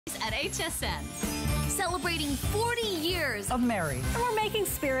At HSN, celebrating 40 years of married. And we're making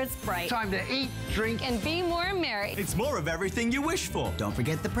spirits bright. Time to eat, drink, and be more merry. It's more of everything you wish for. Don't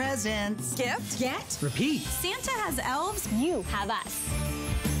forget the presents. Gift, get, repeat. Santa has elves. You have us.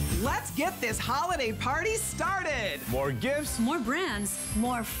 Let's get this holiday party started. More gifts, more brands,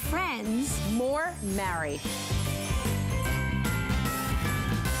 more friends, more merry.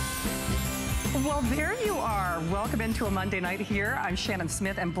 Well, there you are. Welcome into a Monday night here. I'm Shannon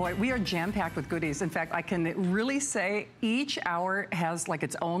Smith, and boy, we are jam-packed with goodies. In fact, I can really say each hour has like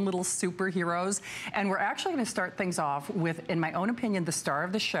its own little superheroes, and we're actually going to start things off with, in my own opinion, the star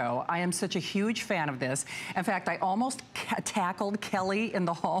of the show. I am such a huge fan of this. In fact, I almost tackled Kelly in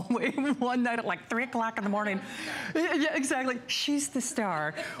the hallway one night at like 3 o'clock in the morning. Yeah, exactly. She's the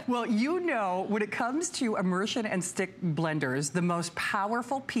star. Well, you know, when it comes to immersion and stick blenders, the most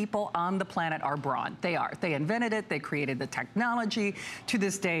powerful people on the planet are Braun. They are. They invented it. They created the technology. To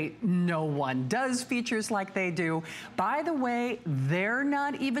this day, no one does features like they do. By the way, they're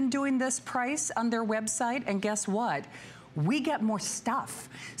not even doing this price on their website. And guess what? We get more stuff.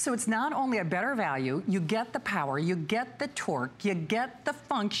 So it's not only a better value, you get the power, you get the torque, you get the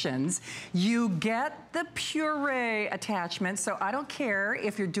functions, you get the puree attachment. So I don't care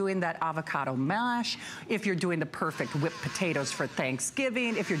if you're doing that avocado mash, if you're doing the perfect whipped potatoes for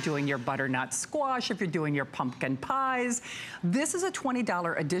Thanksgiving, if you're doing your butternut squash, if you're doing your pumpkin pies. This is a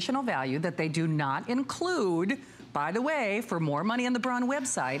 $20 additional value that they do not include. By the way, for more money on the Braun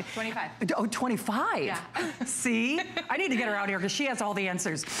website. 25. Oh, 25? Yeah. See? I need to get her out here because she has all the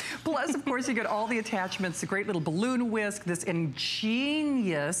answers. Plus, of course, you get all the attachments, a great little balloon whisk, this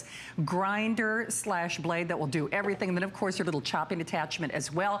ingenious grinder slash blade that will do everything. And then, of course, your little chopping attachment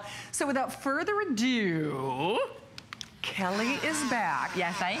as well. So without further ado, Kelly is back.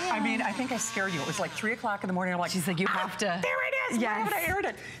 Yes, I am. I mean, I think I scared you. It was like 3 o'clock in the morning. I'm like, she's like, you have to. There it is. Yes. Why haven't I aired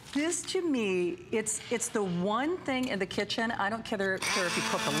it? This, to me, it's the one thing in the kitchen. I don't care if you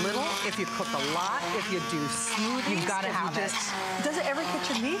cook a little, if you cook a lot, if you do smoothies. You've got to have it. Every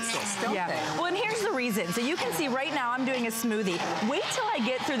kitchen needs this, don't they? Well, and here's the reason. So you can see right now I'm doing a smoothie. Wait till I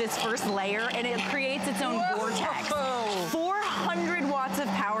get through this first layer and it creates its own vortex. 400 watts of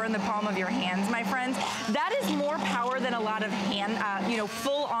power in the palm of your hands, my friends. That is more power than a lot of hand,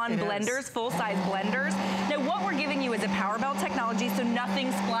 full-on blenders, full-size blenders. Now, what we're giving you is a power belt technology, so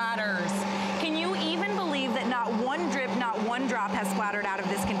nothing splatters. Can you even believe that not one drip, not one drop has splattered out of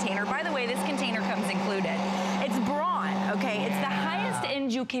this container? By the way, this container comes included. It's Braun, okay? It's the highest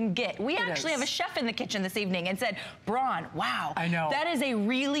end you can get. We actually have a chef in the kitchen this evening and said, Braun, wow. I know. That is a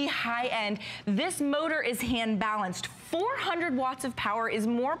really high end. This motor is hand balanced. 400 watts of power is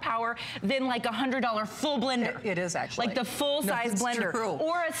more power than like $100 full blender. It is actually. Like the full-size blender. True.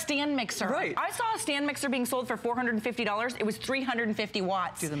 Or a stand mixer. Right. I saw a stand mixer being sold for $450. It was 350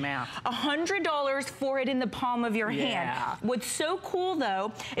 watts. Do the math. $100 for it in the palm of your hand. What's so cool,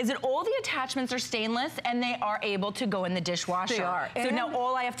 though, is that all the attachments are stainless and they are able to go in the dishwasher. They are. So now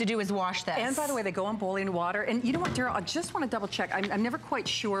all I have to do is wash this. And by the way, they go in boiling water. And you know what, Daryl, I just want to double check. I'm never quite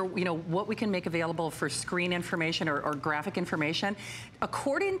sure, what we can make available for screen information or graphic information.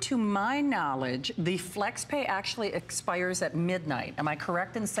 According to my knowledge, the FlexPay actually expires at midnight. Am I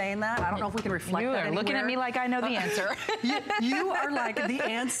correct in saying that? I don't know if we can reflect that anywhere. You are looking at me like I know the answer. you are like the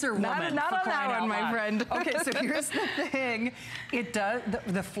answer woman. Not on that one, my friend. Okay, so here's the thing. It does,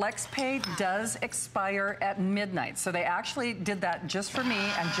 the FlexPay does expire at midnight. So they actually did that just for me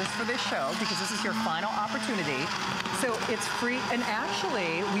and just for this show because this is your final opportunity. So it's free, and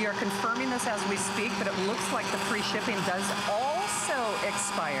actually we are confirming this as we speak, but it looks like the free shipping does also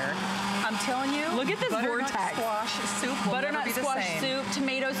expire. I'm telling you, look at this vortex. Squash soup will butternut never be the squash same. soup,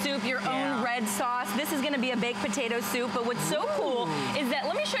 tomato soup, your own red sauce. This is going to be a baked potato soup, but what's so cool is that,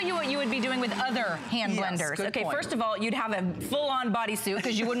 let me show you what you would be doing with other hand blenders. Okay, first of all, you'd have a full-on bodysuit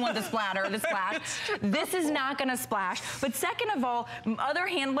because you wouldn't want the splatter, the splash. This is not going to splash. But second of all, other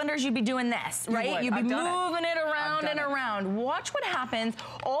hand blenders, you'd be doing this, right? You'd be moving it around and around. Watch what happens.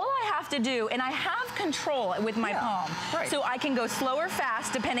 All I have to do, and I have control with my palm, so I can go slow or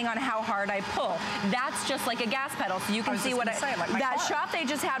fast depending on how hard I pull. That's just like a gas pedal, so you can see what that shot they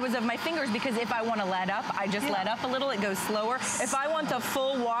just had was of my fingers, because if I want to let up, I just let up a little, it goes slower. If I want the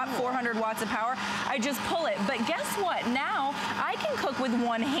full watt, 400 watts of power, I just pull it. But guess what? Now I can cook with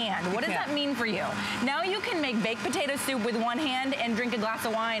one hand. What does that mean for you? Now you can make baked potato soup with one hand and drink a glass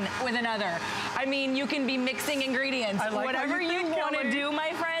of wine with another. I mean, you can be mixing ingredients. Whatever you want to do,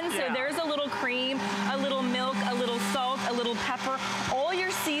 my friends. So there's a little cream, a little milk, a little salt, a little pepper, all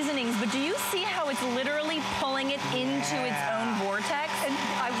your seasonings. But do you see how it's literally pulling it into its own vortex? And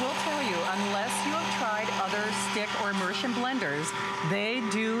I will tell you, unless you have tried other stick or immersion blenders, they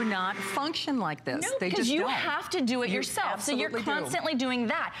do do not function like this. No, they because just you don't. have to do it yourself. So you're constantly doing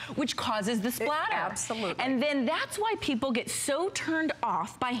that, which causes the splatter. Absolutely. And then that's why people get so turned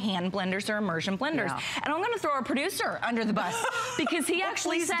off by hand blenders or immersion blenders. Yeah. And I'm going to throw our producer under the bus because he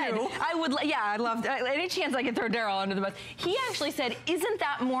actually said, I would, yeah, I'd love any chance I could throw Daryl under the bus. He actually said, isn't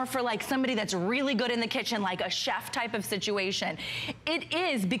that more for like somebody that's really good in the kitchen, like a chef type of situation? It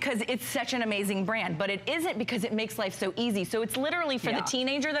is, because it's such an amazing brand, but it isn't because it makes life so easy. So it's literally for the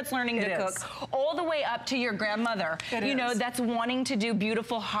teenager that's learning to cook, all the way up to your grandmother, you know, that's wanting to do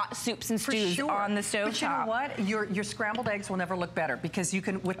beautiful hot soups and stews on the stove. But you know what? Your scrambled eggs will never look better because you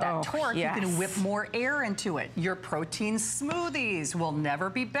can, with that torque, you can whip more air into it. Your protein smoothies will never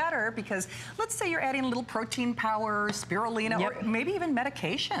be better because let's say you're adding a little protein powder, spirulina, or maybe even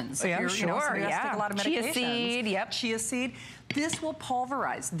medications. Yeah, you know, somebody has to take a lot of medications. Chia seed, Chia seed. This will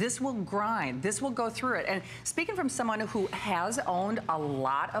pulverize, this will grind, this will go through it. And speaking from someone who has owned a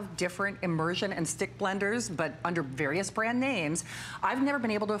lot of different immersion and stick blenders, but under various brand names, I've never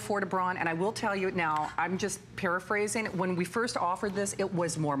been able to afford a Braun, and I will tell you now, I'm just paraphrasing, when we first offered this, it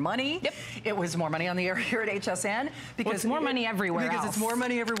was more money. It was more money on the air here at HSN. Because it's more money everywhere else. Because it's more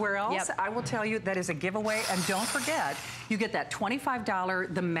money everywhere else. I will tell you, that is a giveaway, and don't forget, you get that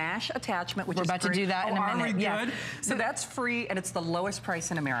 $25, the mash attachment, which We're is about to do that in a minute. Are we good? So that's free, and it's the lowest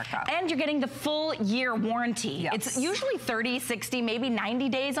price in America. And you're getting the full year warranty. It's usually 30, 60, maybe 90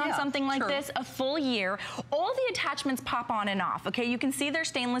 days on something like this, a full year. All the attachments pop on and off, okay? You can see they're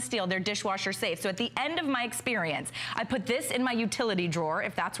stainless steel, they're dishwasher safe. So at the end of my experience, I put this in my utility drawer,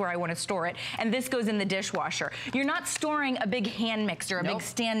 if that's where I want to store it, and this goes in the dishwasher. You're not storing a big hand mixer, a big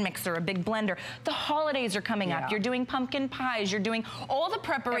stand mixer, a big blender. The holidays are coming up. You're doing pumpkin pies, you're doing all the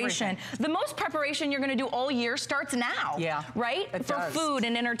preparation. The most preparation you're gonna do all year starts now, right? For food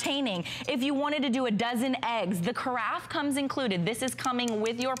and entertaining. If you wanted to do a dozen eggs, the carafe comes included. This is coming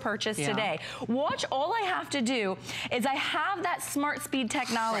with your purchase today. Watch, all I have to do is I have that smart speed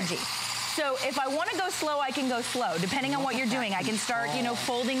technology. So if I want to go slow, I can go slow, depending on what you're doing. I can start, you know,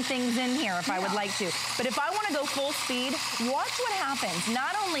 folding things in here if I would like to. But if I want to go full speed, watch what happens.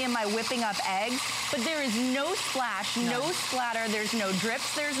 Not only am I whipping up eggs, but there is no splash, no splatter, there's no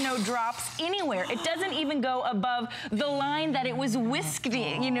drips, there's no drops anywhere. It doesn't even go above the line that it was whisked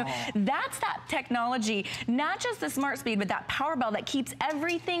in. You know, that's that technology, not just the smart speed, but that power bell that keeps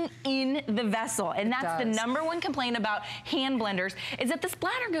everything in the vessel. And that's the #1 complaint about hand blenders, is that the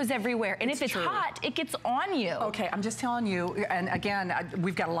splatter goes everywhere. And if it's hot, it gets on you. Okay, I'm just telling you, and again,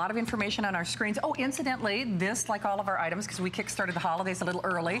 we've got a lot of information on our screens. Oh, incidentally, this, like all of our items, because we kickstarted the holidays a little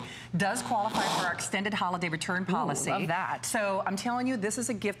early, does qualify for our extended holiday return policy. Love that. So I'm telling you, this is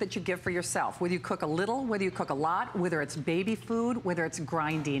a gift that you give for yourself. Whether you cook a little, whether you cook a lot, whether it's baby food, whether it's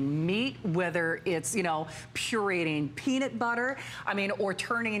grinding meat, whether it's, you know, pureeing peanut butter, I mean, or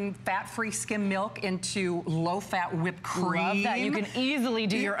turning fat-free skim milk into low-fat whipped cream. Love that. You can easily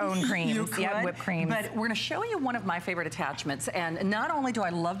do your own cream. Yeah, whipped creams. But we're going to show you one of my favorite attachments. And not only do I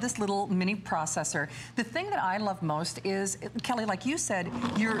love this little mini processor, the thing that I love most is, Kelly, like you said,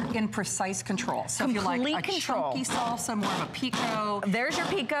 you're in precise control. So if you like a chunky salsa, more of a pico. There's your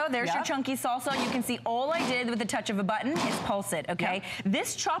pico, there's your chunky salsa. You can see all I did with the touch of a button is pulse it, okay?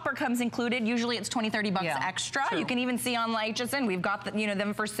 This chopper comes included. Usually it's 20, 30 bucks extra. You can even see on HSN, we've got the, you know,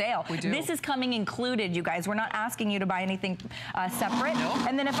 them for sale. We do. This is coming included, you guys. We're not asking you to buy anything separate.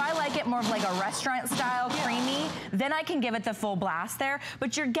 And then if I like it more of like a restaurant style creamy, then I can give it the full blast there.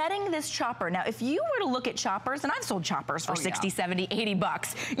 But you're getting this chopper. Now, if you were to look at choppers, and I've sold choppers for 60, 70, 80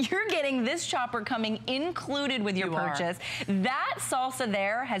 bucks, you're getting this chopper coming included with your purchase. That salsa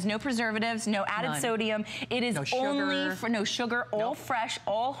there has no preservatives, no added sodium. It is only for no sugar, all fresh,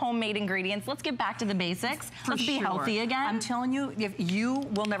 all homemade ingredients. Let's get back to the basics. Let's be healthy again. I'm telling you, if you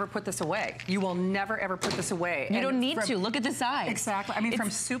will never put this away. You will never, ever put this away. You don't need to. Look at the size. Exactly. I mean, from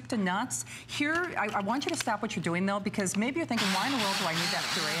soup to nuts. Here, I want you to stop what you're doing, though, because maybe you're thinking, why in the world do I need that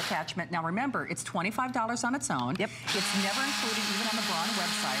puree attachment? Now, remember, it's $25 on its own. It's never included, even on the Braun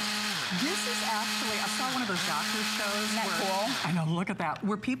website. This is actually, I saw one of those doctor shows. Isn't that cool? I know, look at that.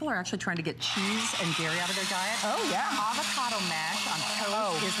 Where people are actually trying to get cheese and dairy out of their diet. Oh, yeah. Avocado mash on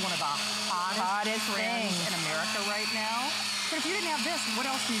toast is one of the hottest trends in America right now. But if you didn't have this, what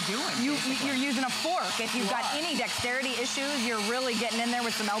else are you doing? You're using a fork. If you've got any dexterity issues, you're really getting in there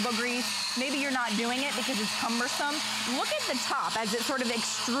with some elbow grease. Maybe you're not doing it because it's cumbersome. Look at the top as it sort of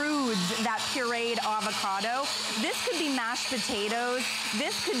extrudes that pureed avocado. This could be mashed potatoes.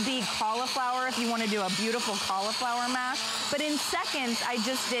 This could be cauliflower if you want to do a beautiful cauliflower mash. But in seconds, I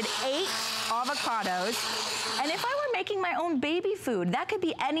just did 8 avocados. And if I were making my own baby food. That could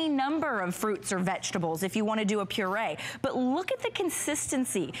be any number of fruits or vegetables if you want to do a puree. But look at the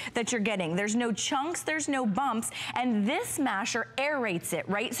consistency that you're getting. There's no chunks, there's no bumps, and this masher aerates it,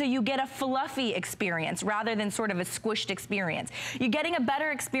 right? So you get a fluffy experience rather than sort of a squished experience. You're getting a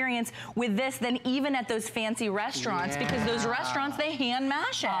better experience with this than even at those fancy restaurants, because those restaurants, they hand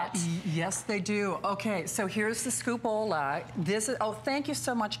mash it. Yes, they do. Okay, so here's the scoopola. This is, oh, thank you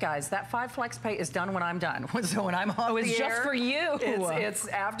so much, guys. That 5 flex pay is done when I'm done. So when I'm off the air. It's just for you. It's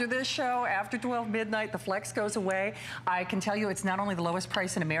after this show, after 12 midnight, the flex goes away. I can tell you it's not only the lowest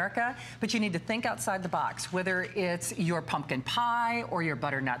price in America, but you need to think outside the box, whether it's your pumpkin pie or your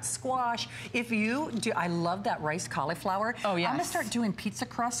butternut squash. If you do, I love that rice cauliflower. Oh, yes. I'm gonna start doing pizza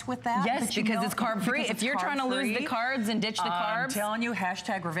crust with that. Yes, because it's carb free. If you're trying to lose the carbs and ditch the carbs. I'm telling you,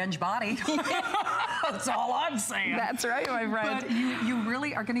 hashtag revenge body. That's all I'm saying. That's right, my friend. But you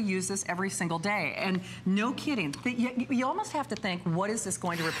really are going to use this every single day. And no kidding, you almost have to think, what is this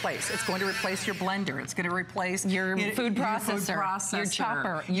going to replace? It's going to replace your blender. It's going to replace your food processor,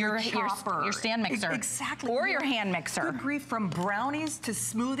 your chopper, your stand mixer. Exactly. Or your hand mixer. Good grief, from brownies to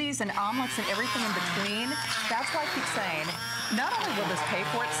smoothies and omelets and everything in between. That's why I keep saying, not only will this pay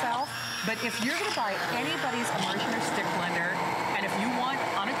for itself, but if you're going to buy anybody's immersion or stick blender, and if you want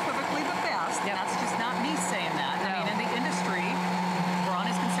unequivocally the best, and that's just not me saying that. No. I mean, in the industry, Braun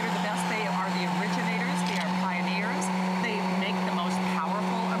is considered the best. They are the originators. They are pioneers. They make the most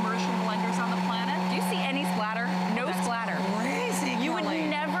powerful immersion blenders on the planet. Do you see any splatter? No splatter. Crazy. You would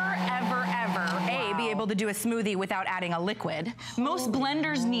never, ever, ever, be able to do a smoothie without adding a liquid. Most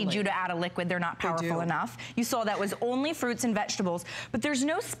blenders need you to add a liquid. They're not powerful enough. You saw that was only fruits and vegetables, but there's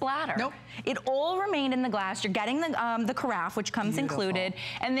no splatter. Nope. It all remained in the glass. You're getting the carafe, which comes included,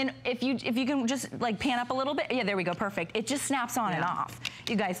 and then if you can just like pan up a little bit, yeah, there we go, perfect. It just snaps on and off,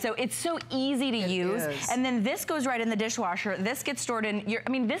 you guys. So it's so easy to use, and then this goes right in the dishwasher. This gets stored in your. I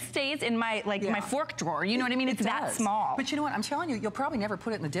mean, this stays in my my fork drawer. You know what I mean? It's that small. But you know what? I'm telling you, you'll probably never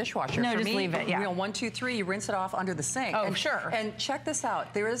put it in the dishwasher. No, For just me, leave it. Yeah. You know, 1, 2, 3, you rinse it off under the sink. Oh, sure. And check this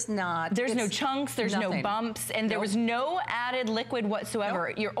out. There is not. There's no chunks. There's no bumps, and there was no added liquid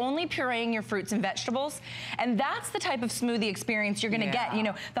whatsoever. You're only pureeing your fruits and vegetables, and that's the type of smoothie experience you're going to get. You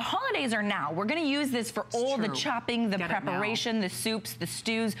know, the holidays are now. We're going to use this for all the chopping, the preparation, the soups, the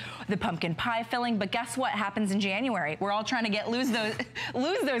stews, the pumpkin pie filling. But guess what happens in January? We're all trying to lose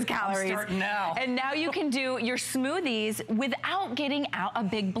those calories. I'm starting now. And now you can do your smoothies without getting out a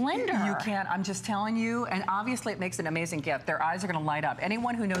big blender. You can't. I'm just telling you. And obviously, it makes an amazing gift. Their eyes are going to light up.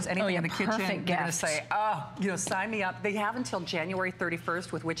 Anyone who knows anything in the kitchen, they're going to say, "Oh, you know, sign me up." They have until January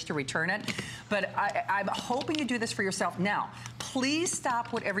 31st with which to return it. But I'm hoping you do this for yourself. Now, please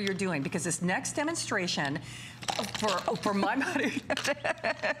stop whatever you're doing, because this next demonstration, for my money.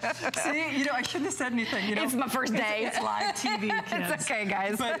 See, you know, I shouldn't have said anything. You know, it's my first day. It's live TV, kids. It's okay,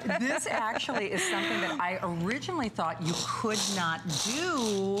 guys. But this actually is something that I originally thought you could not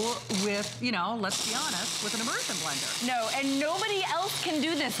do with, you know, let's be honest, with an immersion blender. No, and nobody else can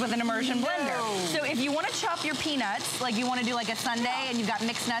do this with an immersion blender. So if you want to chop your peanuts, like you want to do like a sundae and you've got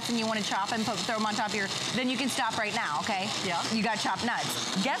mixed nuts and you want to chop and throw them on top of your, then you can stop right now, okay? Yeah. You got to chop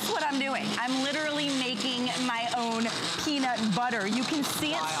nuts. Guess what I'm doing? I'm literally making my own peanut butter. You can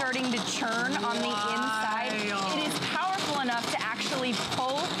see it starting to churn on the inside. It is powerful enough to actually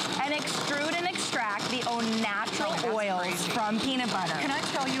pull and extrude and extract the own natural oils from peanut butter. Can I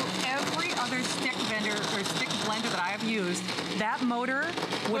tell you, every other stick blender that I have used, that motor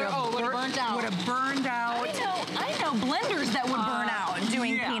would have burned out. I know blenders that would burn out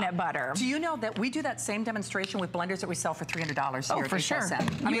doing peanut butter. Do you know that we do that same demonstration with blenders that we sell for $300 here at for sure.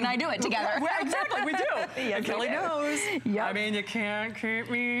 HSN? You and I do it together. Exactly, we do. Yes, and Kelly knows. Yep. I mean, you can't keep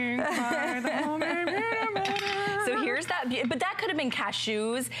me by the homemade peanut butter. So here's that, but that could have been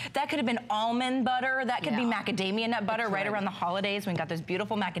cashews, that could have been almond butter, that could be macadamia nut butter right around the holidays when we got those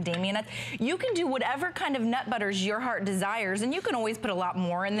beautiful macadamia nuts. You can do whatever kind of nut butters your heart desires, and you can always put a lot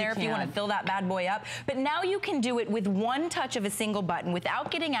more in there if you want to fill that bad boy up. But now you can do it with one touch of a single button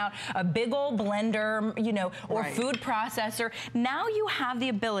without getting out a big old blender, you know, or food processor. Now you have the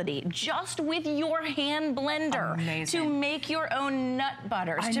ability, just with your hand blender, to make your own nut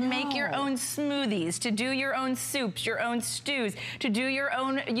butters, to make your own smoothies, to do your own soups, your own stews, to do your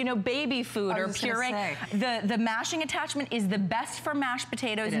own, you know, baby food or puree. The mashing attachment is the best for mashed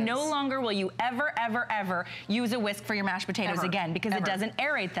potatoes. No longer will you ever, ever, ever use a whisk for your mashed potatoes again, because it doesn't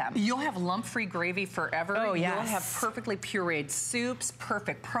aerate them. You'll have lump-free gravy forever. Oh, yes. You'll have perfectly pureed soups,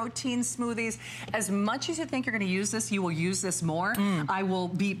 perfect protein smoothies. As much as you think you're going to use this, you will use this more. I will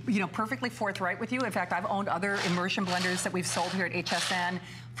be, you know, perfectly forthright with you. In fact, I've owned other immersion blenders that we've sold here at HSN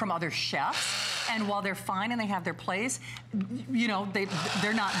from other chefs. And while they're fine and they have their place, you know,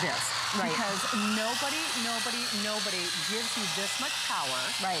 they're not this. Right. Because nobody gives you this much power.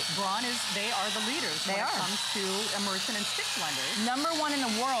 Right. Braun they are the leaders when it comes to immersion and stick blenders. #1 in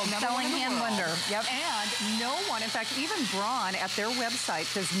the world selling hand blender. Yep. And no one, in fact, even Braun at their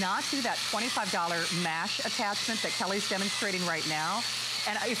website does not do that $25 mash attachment that Kelly's demonstrating right now.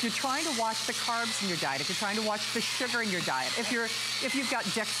 And if you're trying to watch the carbs in your diet, if you're trying to watch the sugar in your diet, if you've got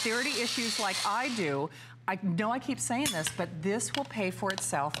dexterity issues like I do, I know I keep saying this, but this will pay for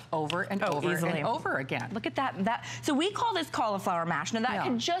itself over and over and over again. Look at that. So we call this cauliflower mash. Now that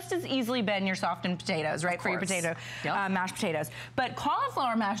could just as easily been your softened potatoes, right? For your potato, mashed potatoes. But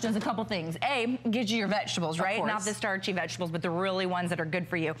cauliflower mash does a couple things. A, gives you your vegetables, right? Not the starchy vegetables, but the really ones that are good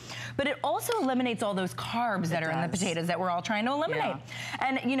for you. But it also eliminates all those carbs that are in the potatoes that we're all trying to eliminate.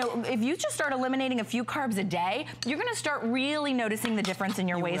 And you know, if you just start eliminating a few carbs a day, you're gonna start really noticing the difference in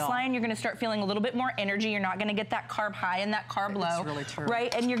your waistline. You're gonna start feeling a little bit more energy. You're not going to get that carb high and that carb low. It's really true.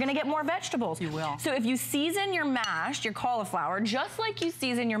 Right? And you're going to get more vegetables. You will. So if you season your mash, your cauliflower, just like you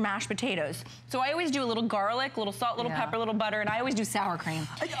season your mashed potatoes. So I always do a little garlic, a little salt, little pepper, a little butter, and I always do sour cream.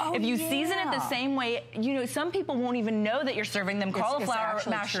 If you season it the same way, you know, some people won't even know that you're serving them cauliflower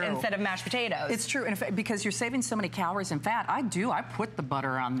mash instead of mashed potatoes. It's true. And because you're saving so many calories and fat, I put the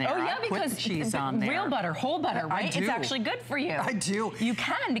butter on there. Oh yeah, I because put the cheese on there. Real butter, whole butter, right? I do. It's actually good for you. I do. You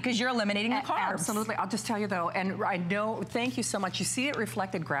can, because you're eliminating the carbs. Absolutely. I'll just tell you though, and I know, thank you so much. You see it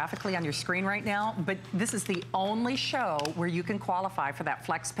reflected graphically on your screen right now, but this is the only show where you can qualify for that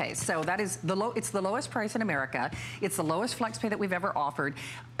flex pay. So that is it's the lowest price in America. It's the lowest flex pay that we've ever offered.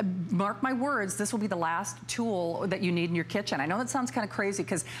 Mark my words, this will be the last tool that you need in your kitchen. I know that sounds kind of crazy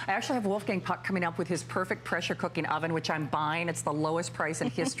because I actually have Wolfgang Puck coming up with his perfect pressure cooking oven, which I'm buying. It's the lowest price in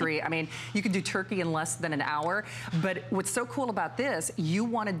history. I mean, you can do turkey in less than an hour, but what's so cool about this, you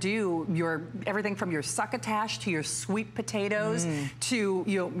want to do everything from your succotash to your sweet potatoes to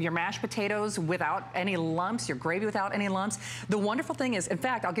your mashed potatoes without any lumps, your gravy without any lumps. The wonderful thing is, in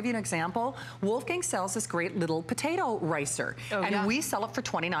fact, I'll give you an example. Wolfgang sells this great little potato ricer, and we sell it for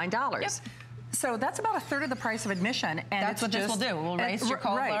 $29. Yep. So that's about 1/3 of the price of admission, and that's what this will do. We'll rice your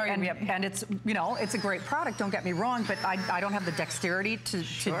cauliflower, and it's, you know, it's a great product. Don't get me wrong, but I don't have the dexterity to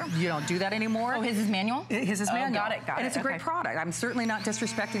you know, do that anymore. Oh, his is manual. His is manual. Got it. And it's a great product. I'm certainly not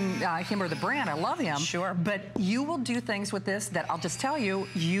disrespecting him or the brand. I love him. Sure. But you will do things with this that I'll just tell you,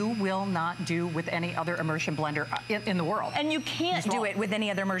 you will not do with any other immersion blender in the world. And you can't do it with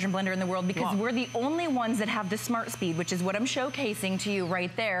any other immersion blender in the world because we're the only ones that have the Smart Speed, which is what I'm showcasing to you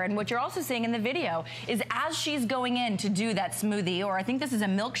right there. And what you're also seeing in the video is as she's going in to do that smoothie, or I think this is a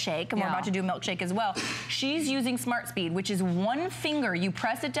milkshake, and we're about to do a milkshake as well, she's using Smart Speed, which is one finger. You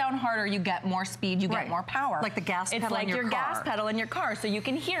press it down harder, you get more speed, you get more power. Like the gas pedal in your car. It's like your gas pedal in your car, so you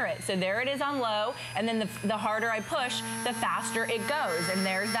can hear it. So there it is on low, and then the harder I push, the faster it goes. And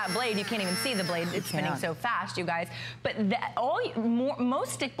there's that blade. You can't even see the blade. It's spinning so fast, you guys. But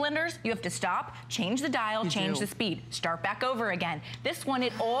most stick blenders, you have to stop, change the dial, change the speed, start back over again. This one,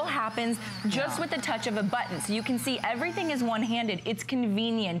 it all happens just with the touch of a button. So you can see everything is one-handed. It's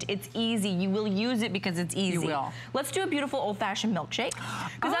convenient. It's easy. You will use it because it's easy. You will. Let's do a beautiful old-fashioned milkshake.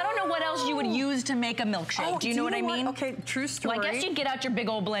 Because I don't know what else you would use to make a milkshake. Do you know what I mean? Okay, true story. Well, I guess you'd get out your big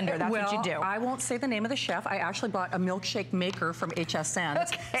old blender. That's what you do. I won't say the name of the chef. I actually bought a milkshake maker from HSN.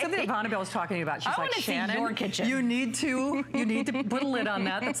 Something that Vonabelle was talking to me about. She's like, Shannon, your kitchen. you need to put a lid on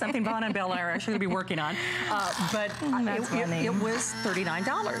that. That's something Von and Bella are actually going to be working on. But it was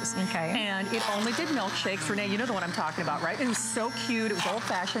 $39. Okay. And it only did milkshakes. Renee, you know the one I'm talking about, right? It was so cute. It was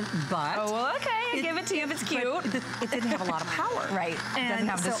old-fashioned, but... Oh, well, okay. Give it to you if it's cute. It didn't have a lot of power. Right. It doesn't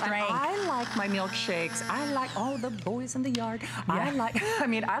have the strength. I like my milkshakes. I like all the boys in the yard. I like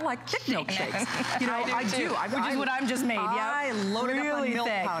thick milkshakes. You know, I do. Which is what I'm just made, I loaded up on milk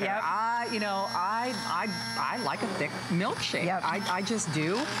powder. Yep. I like a thick milkshake. Yep. I just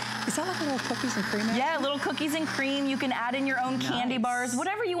do. Is that like a little cookies and cream? Yeah, little cookies and cream. You can add in your own candy bars,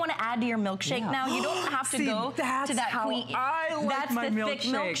 whatever you want to add to your milkshake now. You don't have to go to that queen. That's the thick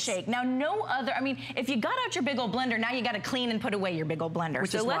milkshake. Now, no other, I mean, if you got out your big old blender, now you got to clean and put away your big old blender.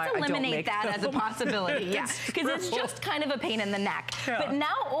 So let's eliminate that as a possibility. Yeah, because it's just kind of a pain in the neck. But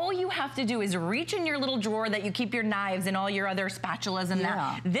now all you have to do is reach in your little drawer that you keep your knives and all your other spatulas and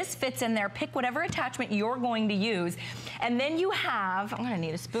that. This fits in in there. Pick whatever attachment you're going to use. And then you have, I'm gonna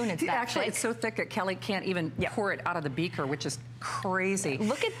need a spoon, it's that Actually, thick. it's so thick that Kelly can't even pour it out of the beaker, which is crazy.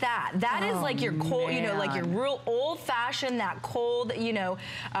 Look at that. That is like your cold, you know, like your real old-fashioned, that cold, you know,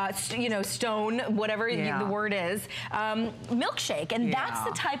 stone, whatever the word is, milkshake. And that's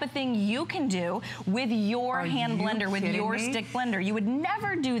the type of thing you can do with your hand blender, with your stick blender. You would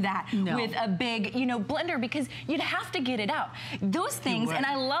never do that with a big, you know, blender because you'd have to get it out. Those things, and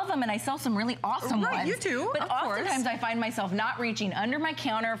I love them, and I sell some really awesome ones. You do, but oftentimes I find myself not reaching under my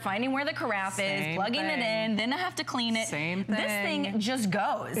counter, finding where the carafe is, plugging it in, then I have to clean it. This thing just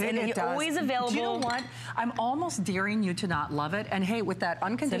goes, and it's always available. Do you know what? I'm almost daring you to not love it. And hey, with that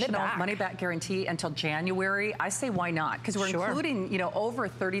unconditional money-back guarantee until January, I say why not? Because we're including, you know, over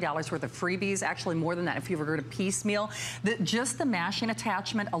 $30 worth of freebies. Actually, more than that if you were to piecemeal. Just the mashing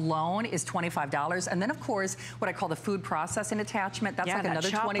attachment alone is $25, and then of course what I call the food processing attachment. That's like another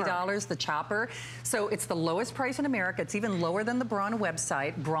 $20. The chopper. So it's the lowest price in America. It's even lower than the Braun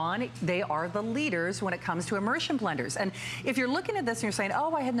website. Braun, they are the leaders when it comes to immersion blenders. And if you're looking at this and you're saying,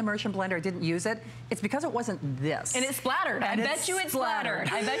 oh, I had an immersion blender, I didn't use it, it's because it wasn't this. And it splattered. I bet you it splattered.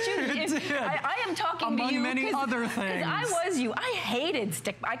 I bet you it did. I am talking to you among many other things. I was you. I hated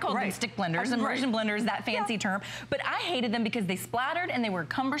I called them stick blenders, immersion blenders, that fancy term. But I hated them because they splattered and they were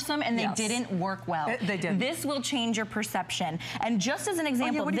cumbersome and they didn't work well. They didn't. This will change your perception. And just as an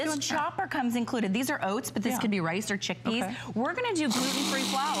example, this chopper comes included. These are oats, but this could be rice or chickpeas. We're gonna do gluten-free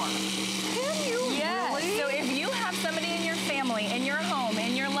flour. Can you really? So if you have somebody in your family, in your home,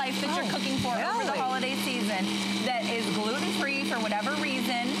 in your life that you're cooking for over the holiday season that is gluten-free for whatever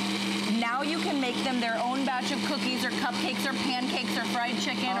reason, now you can make them their own batch of cookies or cupcakes or pancakes or fried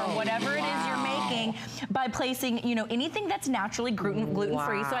chicken or whatever it is you're making by placing, you know, anything that's naturally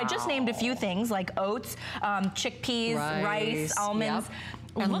gluten-free. So I just named a few things like oats, chickpeas, rice, almonds.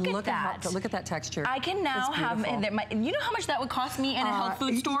 And look at that. Look at that texture. I can now have, you know how much that would cost me in a health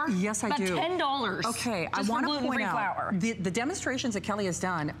food store? Yes, I do. About $10. Okay, I want to point out, the demonstrations that Kelly has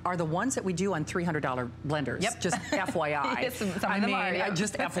done are the ones that we do on $300 blenders. Yep. Just FYI. Some of them are,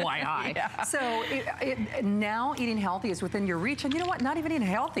 just FYI. So now eating healthy is within your reach. And you know what? Not even eating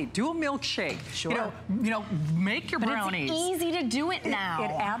healthy. Do a milkshake. Sure. You know, make your brownies. It's easy to do it now.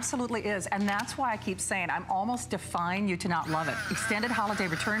 It absolutely is. And that's why I keep saying I'm almost defying you to not love it. Extended holiday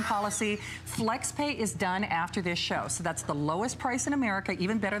return policy. FlexPay is done after this show. So that's the lowest price in America,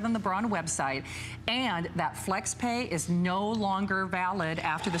 even better than the Braun website. And that FlexPay is no longer valid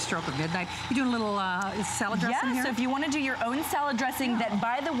after the stroke of midnight. You doing a little salad dressing here? So if you want to do your own salad dressing that,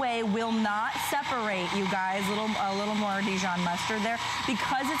 by the way, will not separate, you guys, a little more Dijon mustard there,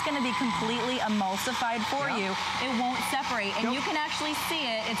 because it's going to be completely emulsified for you, it won't separate. And you can actually see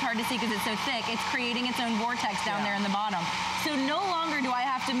it. It's hard to see because it's so thick. It's creating its own vortex down there in the bottom. So no longer do I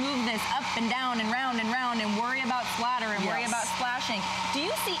have to move this up and down and round and worry about splatter and worry about splashing. Do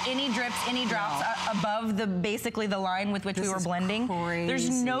you see any drips, any drops above basically the line with which we were blending? Crazy. There's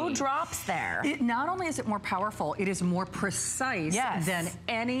no drops there. Not only is it more powerful, it is more precise than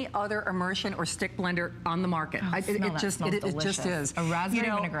any other immersion or stick blender on the market. It just is. A raspberry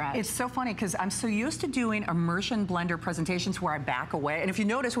vinaigrette. It's so funny because I'm so used to doing immersion blender presentations where I back away. And if you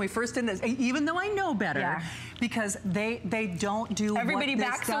notice when we first did this, even though I know better, because they don't do Everybody what this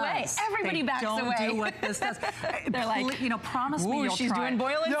backs does. away. Everybody backs away. They don't do what this does. They're like, you know, promise me you'll she's try. doing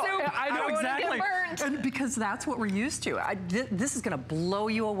boiling soup. I know exactly. And because that's what we're used to. This is going to blow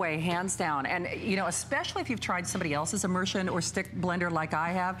you away, hands down. And you know, especially if you've tried somebody else's immersion or stick blender like I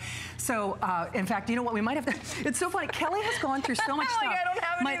have. So, in fact, you know what? We might have to. It's so funny. Kelly has gone through so much stuff. I don't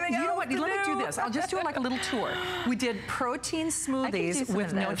have anything you know what? else to Let me do this. I'll just do it like a little tour. We did protein smoothies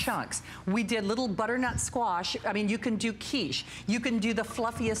with no chunks. We did little butternut squash. I mean, you can do quiche. You can do the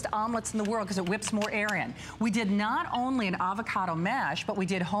fluffiest omelets in the world because it whips more air in. We did not only an avocado mash, but we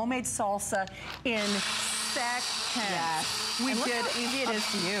did homemade salsa in seconds. Yes. We look did how easy it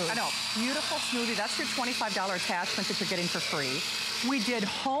is to use. I know. Beautiful smoothie. That's your $25 attachment that you're getting for free. We did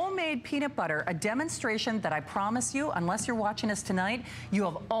homemade peanut butter, a demonstration that I promise you, unless you're watching us tonight, you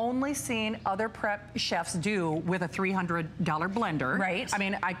have only seen other prep chefs do with a $300 blender. Right. I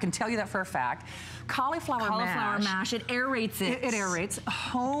mean, I can tell you that for a fact. Cauliflower mash. It aerates it. It aerates.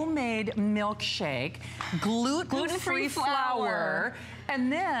 Homemade milkshake, gluten-free flour, And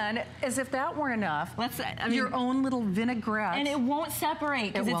then, as if that weren't enough, your own little vinaigrette. And it won't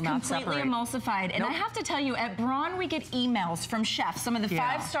separate because it's completely emulsified. And I have to tell you, at Braun, we get emails from chefs, some of the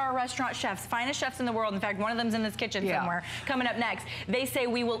 5-star restaurant chefs, finest chefs in the world. In fact, one of them's in this kitchen somewhere. Coming up next, they say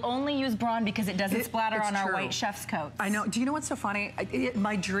we will only use Braun because it doesn't splatter on our white chef's coats. I know. Do you know what's so funny?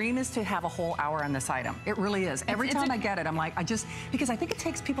 My dream is to have a whole hour on this item. It really is. Every time I get it, I'm like, because I think it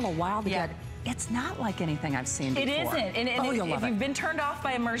takes people a while to get. It's not like anything I've seen before. It isn't. And you'll love it. If you've been turned off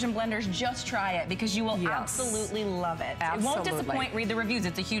by immersion blenders, just try it because you will absolutely love it. Absolutely. It won't disappoint. Read the reviews.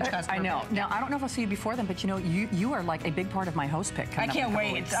 It's a huge customer. I know. Now, I don't know if I'll see you before then, but you know, you are like a big part of my host pick. I can't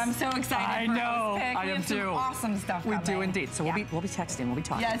wait. I'm so excited. I know. I am too. Awesome stuff. We do indeed. So we'll be texting. We'll be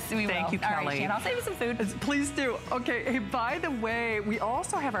talking. Yes, we will. Thank you, Kelly. All right, Shannon, I'll save you some food. Please do. Okay. Hey, by the way, we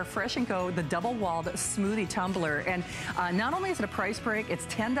also have our Fresh and Go, the double-walled smoothie tumbler, and not only is it a price break, it's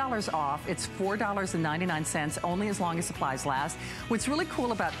 $10 off. It's $4.99 only as long as supplies last. What's really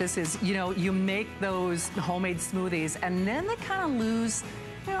cool about this is, you know, you make those homemade smoothies and then they kind of lose,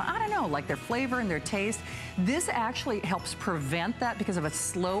 you know, I don't know, like their flavor and their taste. This actually helps prevent that because of a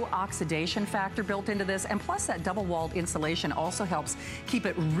slow oxidation factor built into this. And plus that double-walled insulation also helps keep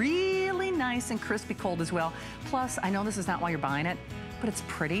it really nice and crispy cold as well. Plus, I know this is not why you're buying it, but it's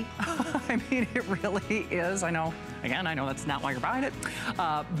pretty. I mean, it really is. I know, again, I know that's not why you're buying it,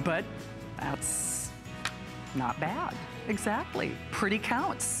 but that's not bad. Exactly. Pretty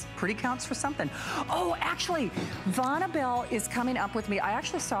counts. Pretty counts for something. Oh, actually, Vonabelle is coming up with me. I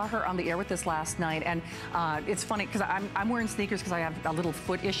actually saw her on the air with us last night, and it's funny because I'm wearing sneakers because I have a little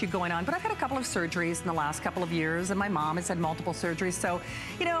foot issue going on, but I've had a couple of surgeries in the last couple of years, and my mom has had multiple surgeries. So,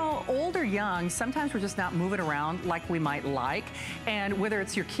 you know, old or young, sometimes we're just not moving around like we might like. And whether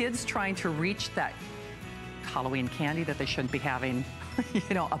it's your kids trying to reach that Halloween candy that they shouldn't be having,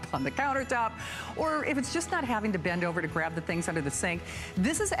 you know, up on the countertop, or if it's just not having to bend over to grab the things under the sink.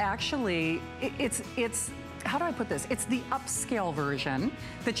 This is actually, it's how do I put this? It's the upscale version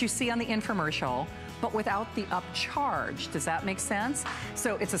that you see on the infomercial, but without the upcharge. Does that make sense?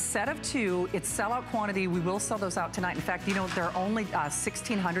 So it's a set of 2. It's sellout quantity. We will sell those out tonight. In fact, you know, there are only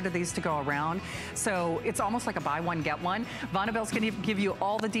 1,600 of these to go around. So it's almost like a buy one, get one. Vonabelle's gonna give you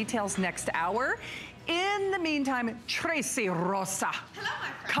all the details next hour. In the meantime, Tracy Rosa. Hello, my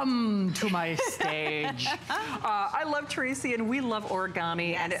friend. Come to my stage. I love Tracy and we love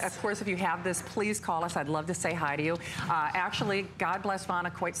origami. And of course, if you have this, please call us. I'd love to say hi to you. Actually, God bless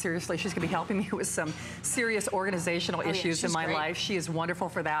Vanna, quite seriously. She's gonna be helping me with some serious organizational issues in my life. She is wonderful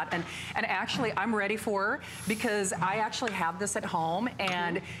for that. And actually, I'm ready for her because I actually have this at home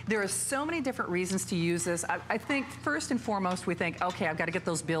and there are so many different reasons to use this. I think first and foremost, we think, okay, I've got to get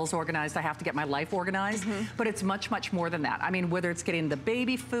those bills organized. I have to get my life organized. But it's much, much more than that. I mean, whether it's getting the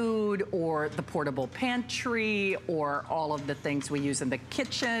baby food or the portable pantry or all of the things we use in the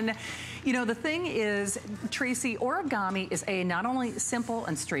kitchen. You know, the thing is, Tracy, origami is not only simple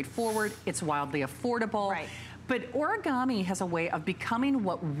and straightforward, it's wildly affordable. Right. But origami has a way of becoming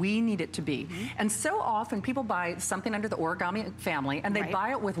what we need it to be. And so often people buy something under the origami family and they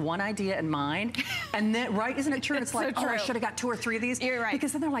buy it with one idea in mind. And then, isn't it true? It's like, oh, I should have got 2 or 3 of these. You're right.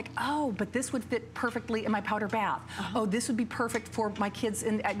 Because then they're like, oh, but this would fit perfectly in my powder bath. Oh, this would be perfect for my kids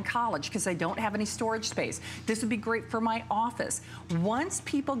in college because they don't have any storage space. This would be great for my office. Once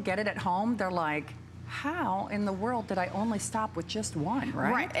people get it at home, they're like, how in the world did I only stop with just one,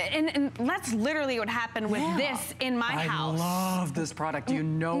 right? And that's literally what happened with this in my house. I love this product. You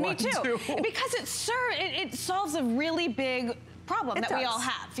know Me too. Because it solves a really big problem that we all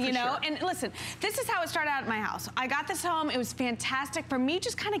have, you know? And listen, this is how it started out at my house. I got this home. It was fantastic for me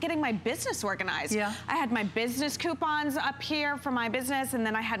just kind of getting my business organized. I had my business coupons up here for my business, and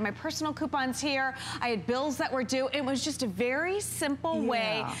then I had my personal coupons here. I had bills that were due. It was just a very simple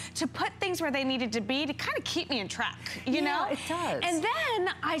way to put things where they needed to be to kind of keep me in track, you know? It does. And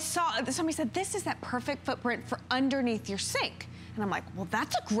then I saw, somebody said, this is that perfect footprint for underneath your sink. And I'm like, well,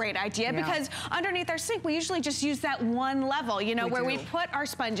 that's a great idea because underneath our sink, we usually just use that one level, you know, where we put our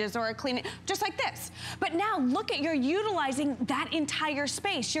sponges or our cleaning, just like this. But now look at, you're utilizing that entire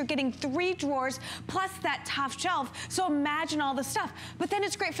space. You're getting 3 drawers plus that top shelf. So imagine all the stuff. But then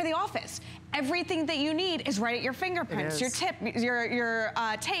it's great for the office. Everything that you need is right at your fingerprints. Your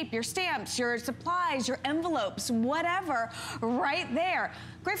tape, your stamps, your supplies, your envelopes, whatever, right there.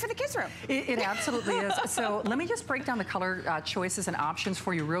 Great for the kids' room. It absolutely is. So let me just break down the color choices and options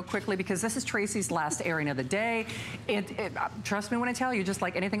for you real quickly because this is Tracy's last airing of the day. Trust me when I tell you, just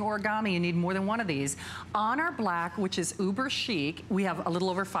like anything origami, you need more than one of these. On our black, which is uber chic, we have a little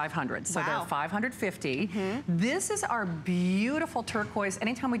over 500. So there are 550. This is our beautiful turquoise.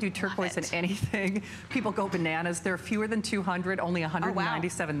 Anytime we do turquoise in anything, people go bananas. There are fewer than 200, only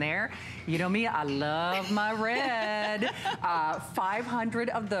 197 there. You know me, I love my red. 500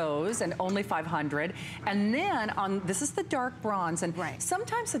 of those, and only 500. And then this is the dark bronze, and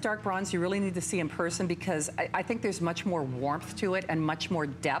sometimes the dark bronze you really need to see in person, because I think there's much more warmth to it and much more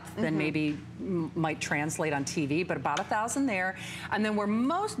depth than maybe might translate on TV, but about 1,000 there. And then we're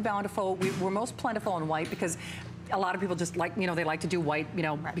most bountiful, we're most plentiful in white, because a lot of people just like, you know, they like to do white, you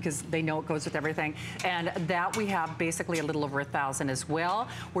know, because they know it goes with everything. And that we have basically a little over 1,000 as well.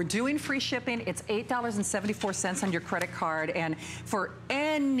 We're doing free shipping. It's $8.74 on your credit card. And for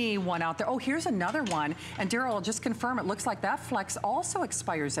anyone out there, oh, here's another one. And Daryl, I'll just confirm, it looks like that flex also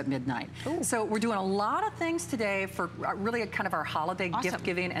expires at midnight. Ooh. So we're doing a lot of things today for really kind of our holiday gift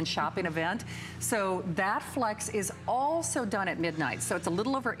giving and shopping event. So that flex is also done at midnight. So it's a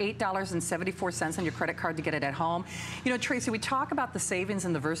little over $8.74 on your credit card to get it at home. You know, Tracy, we talk about the savings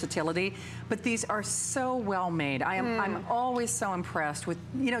and the versatility, but these are so well made. I'm always so impressed with,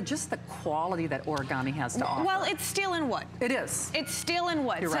 you know, just the quality that origami has to offer. Well, it's steel and wood. It is. It's steel and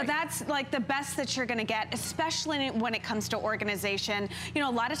wood. You're so right. that's like the best that you're going to get, especially when it comes to organization. You know,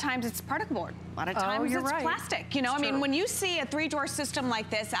 a lot of times it's particle board. A lot of times it's plastic. You know, I mean, when you see a 3-drawer system like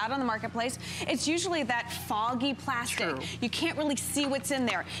this out on the marketplace, it's usually that foggy plastic. You can't really see what's in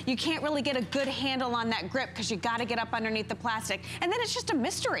there. You can't really get a good handle on that grip because you got to get up underneath the plastic, and then it's just a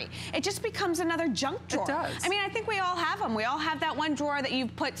mystery. It just becomes another junk drawer. It does. I mean, I think we all have them. We all have that one drawer that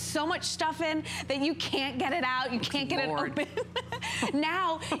you've put so much stuff in that you can't get it out. You can't get it open.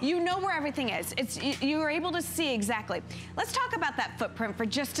 Now you know where everything is. You're able to see exactly. Let's talk about that footprint for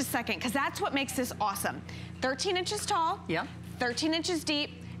just a second, because that's what makes this awesome. 13 inches tall. 13 inches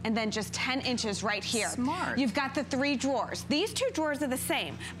deep. And then just 10 inches right here. Smart. You've got the 3 drawers. These 2 drawers are the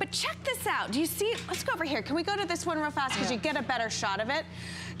same. But check this out. Do you see? Let's go over here. Can we go to this one real fast because you get a better shot of it?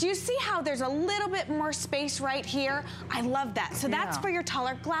 Do you see how there's a little bit more space right here? I love that. So that's for your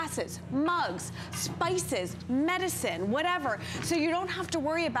taller glasses, mugs, spices, medicine, whatever. So you don't have to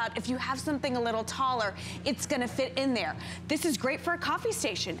worry about if you have something a little taller, it's gonna fit in there. This is great for a coffee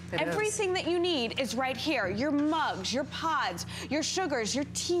station. Everything that you need is right here. Your mugs, your pods, your sugars, your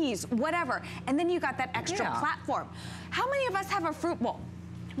teas, whatever. And then you got that extra platform. How many of us have a fruit bowl?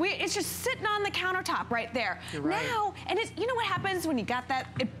 It's just sitting on the countertop right there. Now, and you know what happens when you got that?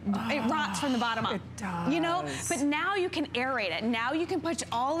 It rots from the bottom up. It does. You know? But now you can aerate it. Now you can put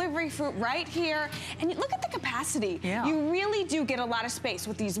all of your fruit right here. And look at the capacity. You really do get a lot of space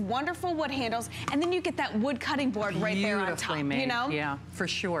with these wonderful wood handles. And then you get that wood cutting board right there on top. Made. You know? Yeah, for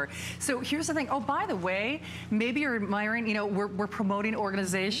sure. So here's the thing. Oh, by the way, maybe you're admiring, you know, we're promoting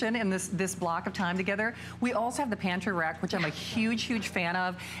organization in this block of time together. We also have the pantry rack, which I'm a huge, huge fan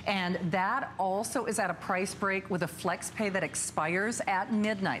of. And that also is at a price break with a flex pay that expires at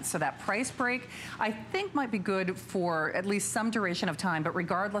midnight. So that price break, I think, might be good for at least some duration of time. But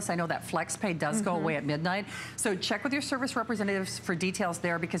regardless, I know that flex pay does go away at midnight. So check with your service representatives for details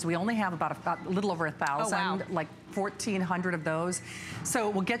there, because we only have about a little over 1,000, like 1,400 of those. So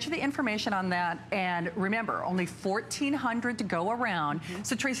we'll get you the information on that. And remember, only 1,400 to go around.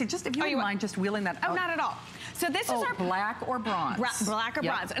 So Tracy, just if you wouldn't mind just wheeling that out. Oh, not at all. So this is our black or bronze. Black or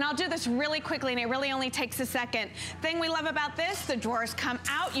bronze. And I'll do this really quickly, and it really only takes a second. Thing we love about this, the drawers come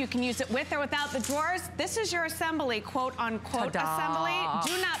out. You can use it with or without the drawers. This is your assembly, quote unquote assembly.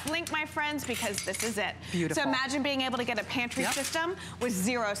 Do not blink, my friends, because this is it. Beautiful. So imagine being able to get a pantry system with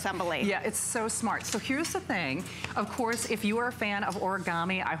 0 assembly. Yeah, it's so smart. So here's the thing. Of course, if you are a fan of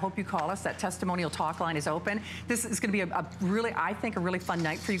origami, I hope you call us. That testimonial talk line is open. This is going to be a really, I think, a really fun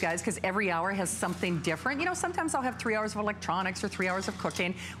night for you guys, because every hour has something different. You know, sometimes I'll have 3 hours of electronics or 3 hours of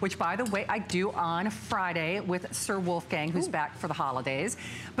cooking, which, by the way, I do on Friday with Sir Wolfgang, who's back for the holidays.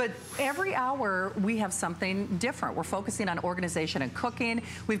 But every hour we have something different. We're focusing on organization and cooking.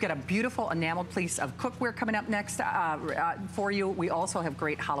 We've got a beautiful enameled piece of cookware coming up next for you. We also have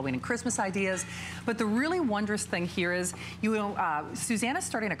great Halloween and Christmas ideas. But the really wondrous thing here is, you know, Susanna's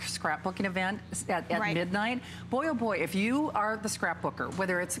starting a scrapbooking event at midnight. Boy, oh boy, if you are the scrapbooker,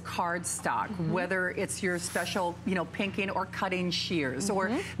 whether it's card stock, whether it's your special, you know, pinking or cutting shears,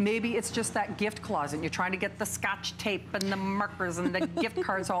 or maybe it's just that gift closet and you're trying to get the scotch tape and the markers and the gift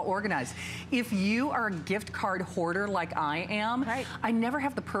cards all organized. If you are a gift card hoarder like I am, I never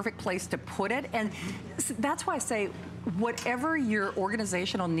have the perfect place to put it. And that's why I say, whatever your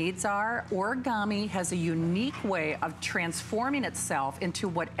organizational needs are, origami has a unique way of transforming itself into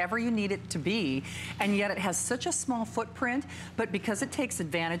whatever you need it to be, and yet it has such a small footprint, but because it takes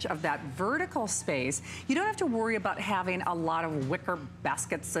advantage of that vertical space, you don't have to worry about having a lot of wicker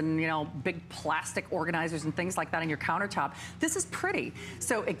baskets and, you know, big plastic organizers and things like that on your countertop. This is pretty.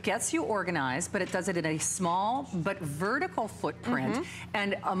 So it gets you organized, but it does it in a small but vertical footprint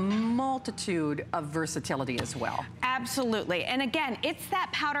and a multitude of versatility as well. Absolutely. And again, it's that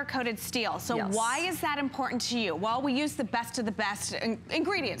powder-coated steel. So why is that important to you? Well, we use the best of the best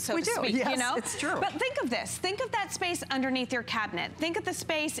ingredients, so to speak, you know? It's true. But think of this. Think of that space underneath your cabinet. Think of the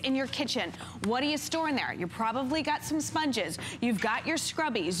space in your kitchen. What do you store in there? You probably got some sponges. You've got your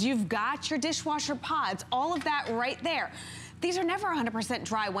scrubbies. You've got your dishwasher pods. All of that right there. These are never 100%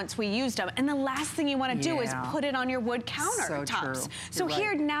 dry once we used them. And the last thing you want to do is put it on your wood countertops. So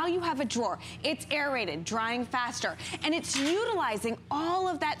here, now you have a drawer. It's aerated, drying faster, and it's utilizing all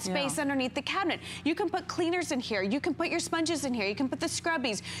of that space underneath the cabinet. You can put cleaners in here. You can put your sponges in here. You can put the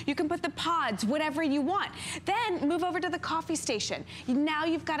scrubbies. You can put the pods, whatever you want. Then move over to the coffee station. Now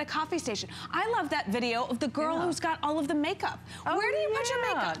you've got a coffee station. I love that video of the girl who's got all of the makeup. Where do you put your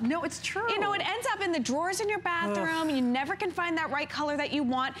makeup? No, it's true. You know, it ends up in the drawers in your bathroom. You never can find that right color that you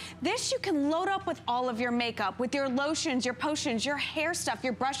want. This you can load up with all of your makeup, with your lotions, your potions, your hair stuff,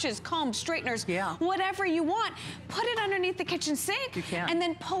 your brushes, combs, straighteners, whatever you want. Put it underneath the kitchen sink and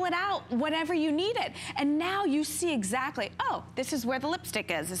then pull it out whenever you need it. And now you see exactly, oh, this is where the lipstick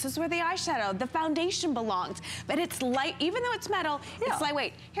is. This is where the eyeshadow, the foundation belongs. But it's light, even though it's metal, it's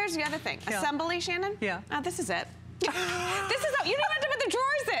lightweight. Here's the other thing. Assembly, Shannon? This is it. This is how, you don't have to put the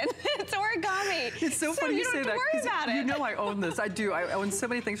drawers in. It's origami. It's so funny you say that. You don't have to worry about it. You know I own this. I do. I own so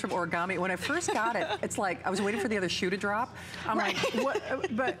many things from origami. When I first got it, it's like I was waiting for the other shoe to drop. I'm like, what?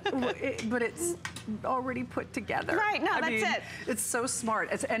 But it's already put together. Right. No, I that's mean, it. It's so smart.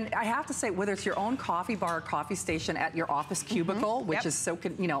 And I have to say, whether it's your own coffee bar or coffee station at your office cubicle, which is so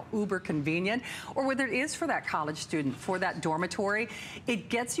uber convenient, or whether it is for that college student, for that dormitory, it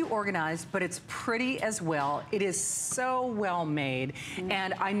gets you organized, but it's pretty as well. It is so well made.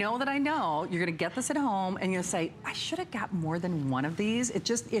 And I know you're gonna get this at home and you'll say, I should have got more than one of these.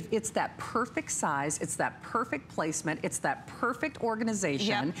 It's that perfect size, it's that perfect placement, it's that perfect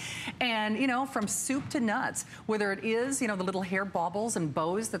organization. And you know, from soup to nuts, whether it is, the little hair baubles and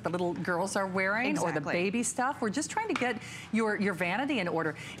bows that the little girls are wearing or the baby stuff, we're just trying to get your vanity in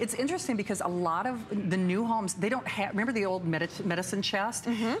order. It's interesting because a lot of the new homes, they don't have, remember the old medicine chest?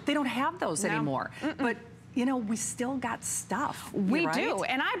 They don't have those anymore. But we still got stuff. We do,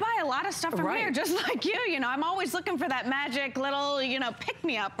 and I buy a lot of stuff from here, just like you. I'm always looking for that magic little,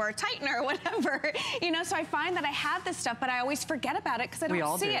 pick-me-up or tightener or whatever. So I find that I have this stuff, but I always forget about it because I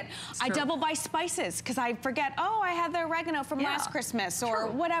don't see it. I double buy spices because I forget, oh, I had the oregano from last Christmas or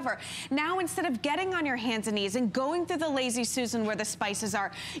whatever. Now, instead of getting on your hands and knees and going through the Lazy Susan where the spices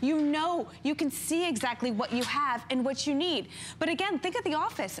are, you can see exactly what you have and what you need. But again, think of the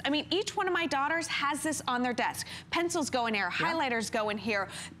office. I mean, each one of my daughters has this on their desk. Pencils go in here, highlighters go in here,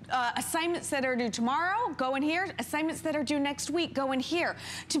 assignments that are due tomorrow go in here, assignments that are due next week go in here.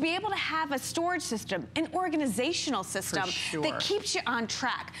 To be able to have a storage system, an organizational system that keeps you on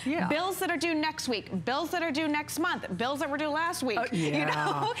track. Bills that are due next week, bills that are due next month, bills that were due last week.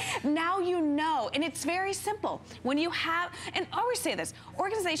 Now and it's very simple. When you have, and I always say this,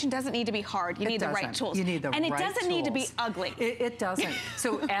 organization doesn't need to be hard. You need the right tools. You need the right tools. And it doesn't need to be ugly. It doesn't.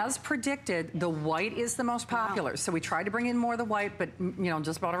 So as predicted, the white is the most popular. So we tried to bring in more of the white, but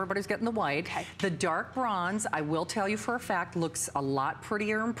just about everybody's getting the white. The dark bronze, I will tell you for a fact, looks a lot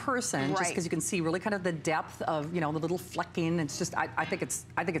prettier in person, just because you can see really kind of the depth of the little flecking. It's just I think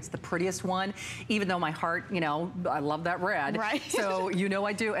it's the prettiest one, even though my heart I love that red. So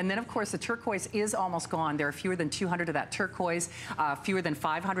I do. And then of course the turquoise is almost gone. There are fewer than 200 of that turquoise, fewer than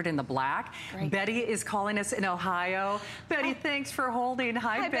 500 in the black. Betty is calling us in Ohio. Betty, thanks for holding.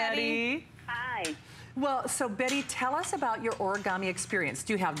 Hi, Betty. Hi. Well, so Betty, tell us about your origami experience.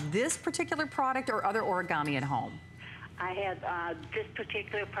 Do you have this particular product or other origami at home? I have this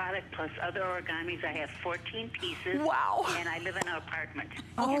particular product plus other origamis. I have 14 pieces. Wow. And I live in an apartment.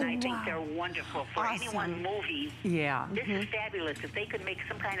 And I think they're wonderful. For anyone moving, this is fabulous. If they could make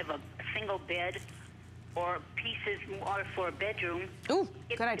some kind of a single bed or pieces more for a bedroom. Ooh,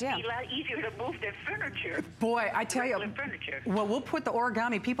 good idea. It'd be a lot easier to move than furniture. Boy, I tell you. Furniture. Well, we'll put the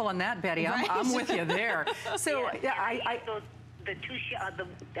origami people on that, Betty. I'm with you there. So I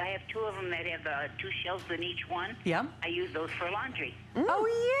have two of them that have 2 shelves in each one. I use those for laundry. Oh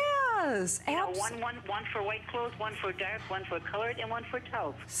does. You know, one for white clothes, one for dark, one for colored, and one for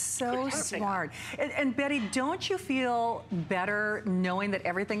taupe. So smart. And Betty, don't you feel better knowing that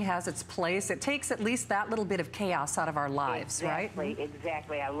everything has its place? It takes at least that little bit of chaos out of our lives, right?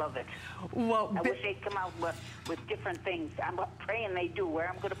 Exactly. I love it. Well, I wish they'd come out with different things. I'm praying they do. Where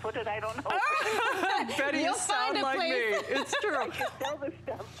I'm going to put it, I don't know. Betty, you sound like me. It's true. I can sell this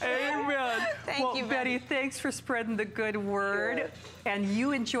stuff. Amen. Thank you, Betty, thanks for spreading the good word. Sure. And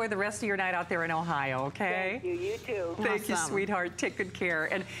you enjoy the rest of your night out there in Ohio, okay? Thank you. You too. Thank you, sweetheart. Take good care.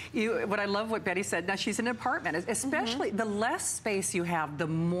 And what I love what Betty said, now she's in an apartment, especially the less space you have, the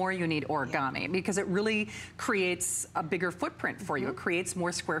more you need origami, because it really creates a bigger footprint for you. It creates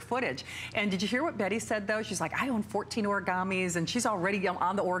more square footage. And did you hear what Betty said, though? She's like, I own 14 origamis, and she's already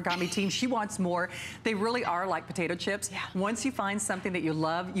on the origami team. She wants more. They really are like potato chips. Yeah. Once you find something that you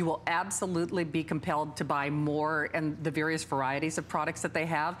love, you will absolutely be compelled to buy more and the various varieties of products that they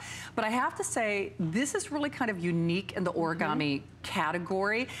have. But I have to say, this is really kind of unique in the origami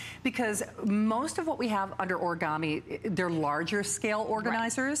category, because most of what we have under origami, they're larger scale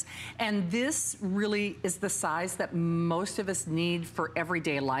organizers, and this really is the size that most of us need for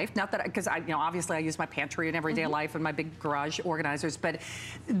everyday life. Not that, because obviously I use my pantry in everyday life and my big garage organizers, but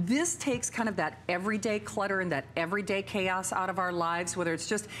this takes kind of that everyday clutter and that everyday chaos out of our lives, whether it's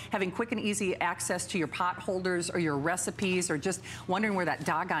just having quick and easy access to your pot holders or your recipes, or just wondering where that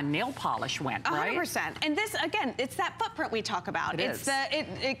doggone nail polish went, right? 100%. And this, again, it's that footprint we talk about.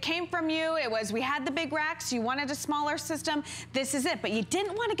 It came from you. We had the big racks. You wanted a smaller system. This is it. But you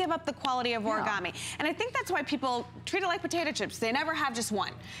didn't want to give up the quality of origami. And I think that's why people treat it like potato chips. They never have just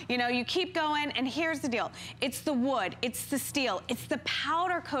one. You know, you keep going, and here's the deal. It's the wood. It's the steel. It's the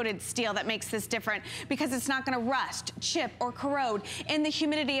powder-coated steel that makes this different, because it's not going to rust, chip, or corrode in the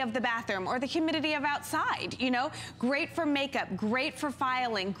humidity of the bathroom or the humidity of outside, you know? Great for makeup, great for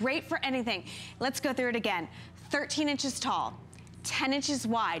filing, great for anything. Let's go through it again. 13 inches tall. 10 inches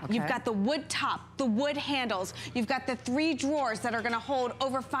wide. You've got the wood top, the wood handles. You've got the 3 drawers that are going to hold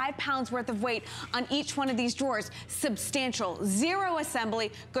over 5 pounds worth of weight on each one of these drawers. Substantial, 0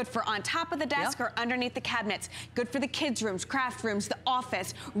 assembly, good for on top of the desk or underneath the cabinets. Good for the kids' rooms, craft rooms, the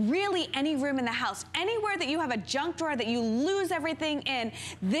office, really any room in the house. Anywhere that you have a junk drawer that you lose everything in,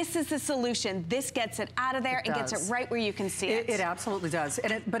 this is the solution. This gets it out of there and gets it right where you can see it. It absolutely does.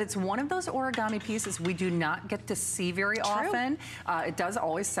 But it's one of those origami pieces we do not get to see very often. It does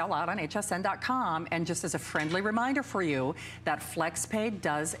always sell out on hsn.com, and just as a friendly reminder for you, that FlexPay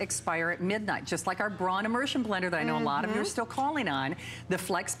does expire at midnight, just like our Braun immersion blender that I know a lot of you are still calling on. The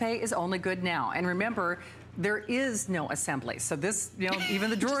FlexPay is only good now. And remember, there is no assembly. So this, even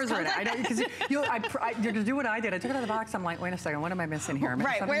the drawers are in it. I know, because you're to do what I did. I took it out of the box. I'm like, wait a second, what am I missing here?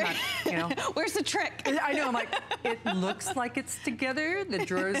 Right, where's the trick? I know, I'm like, it looks like it's together. The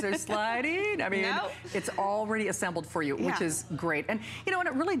drawers are sliding. I mean, it's already assembled for you, which is great. And and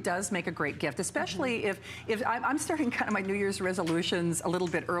it really does make a great gift, especially if I'm starting kind of my New Year's resolutions a little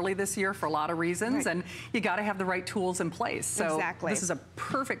bit early this year for a lot of reasons, and you got to have the right tools in place. So this is a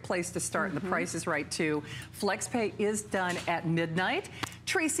perfect place to start, and the price is right too. FlexPay is done at midnight.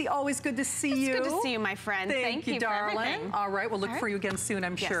 Tracy, always good to see you. It's good to see you, my friend. Thank you, darling. For everything. All right, we'll look for you again soon,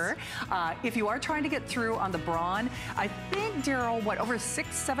 I'm sure. If you are trying to get through on the Braun, I think, Daryl, what, over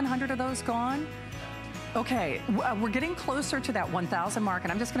 600-700 of those gone? Okay, we're getting closer to that 1,000 mark,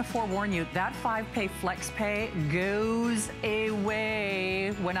 and I'm just going to forewarn you, that 5-pay FlexPay goes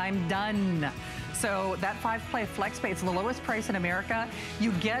away when I'm done. So that 5-pay FlexPay, it's the lowest price in America.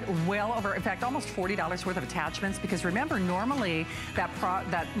 You get well over, in fact, almost $40 worth of attachments, because remember, normally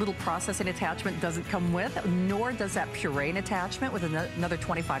that little processing attachment doesn't come with, nor does that pureeing attachment with another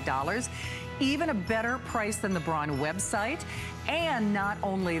 $25. Even a better price than the Braun website. And not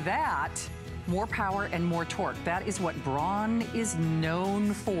only that, more power and more torque. That is what Braun is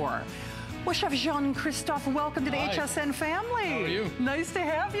known for. Well, Chef Jean-Christophe, welcome to the HSN family. How are you? Nice to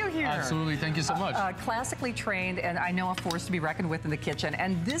have you here. Absolutely, thank you so much. Classically trained, and I know a force to be reckoned with in the kitchen.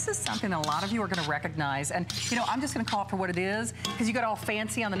 And this is something that a lot of you are going to recognize. And, I'm just going to call it for what it is, because you got all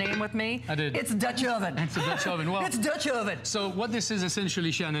fancy on the name with me. I did. It's a Dutch oven. It's a Dutch oven. Well, it's Dutch oven. So what this is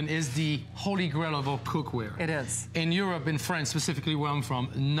essentially, Shannon, is the holy grail of our cookware. It is. In Europe, in France, specifically where I'm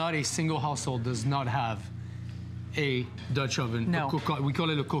from, not a single household does not have a Dutch oven. No. We call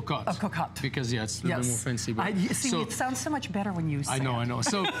it a cocotte. A cocotte. Because, it's a little bit more fancy. But it sounds so much better when you say it. I know.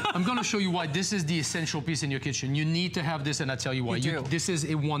 So I'm going to show you why this is the essential piece in your kitchen. You need to have this, and I'll tell you why. This is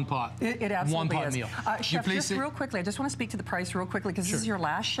a one-pot. It absolutely one-pot is. meal. Chef, just real quickly, I just want to speak to the price real quickly, because this is your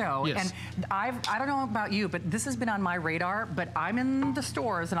last show. Yes. And I don't know about you, but this has been on my radar, but I'm in the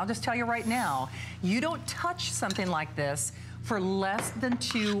stores, and I'll just tell you right now, you don't touch something like this for less than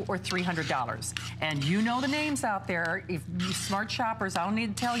 $200 or $300. And you know the names out there. If you smart shoppers, I don't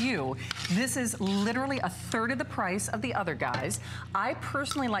need to tell you, this is literally a third of the price of the other guys. I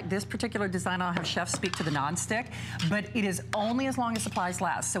personally like this particular design. I'll have chefs speak to the nonstick, but it is only as long as supplies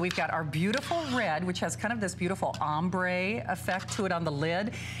last. So we've got our beautiful red, which has kind of this beautiful ombre effect to it on the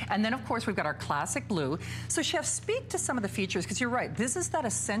lid. And then of course we've got our classic blue. So chefs, speak to some of the features, because you're right, this is that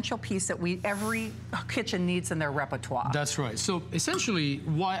essential piece that every kitchen needs in their repertoire. That's right. So essentially,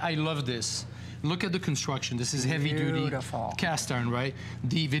 why I love this, look at the construction. This is heavy duty cast iron, right?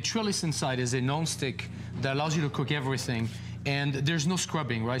 The vitriolus inside is a non-stick that allows you to cook everything. And there's no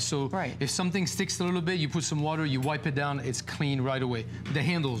scrubbing, right? So if something sticks a little bit, you put some water, you wipe it down, it's clean right away. The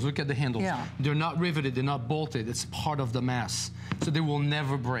handles, look at the handles. Yeah. They're not riveted, they're not bolted. It's part of the mass. So they will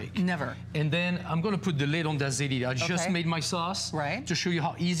never break. Never. And then I'm gonna put the lid on that ziti. I just made my sauce to show you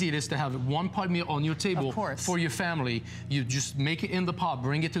how easy it is to have one pot meal on your table for your family. You just make it in the pot,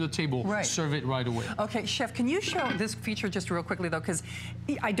 bring it to the table, serve it right away. Okay, chef, can you show this feature just real quickly though? Because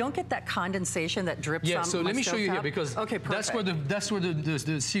I don't get that condensation that drips on my so let me show you here, because that's where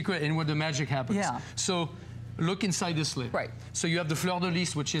the secret and where the magic happens. Yeah. So look inside this lid. Right. So you have the fleur de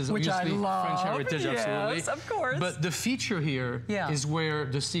lis, which is obviously French heritage, absolutely. Yes, of course. But the feature here is where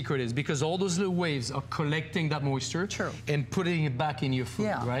the secret is, because all those little waves are collecting that moisture and putting it back in your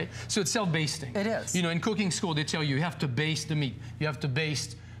food, right? So it's self-basting. It is. You know, in cooking school, they tell you have to baste the meat. You have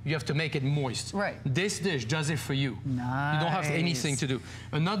to make it moist. Right. This dish does it for you. Nice. You don't have anything to do.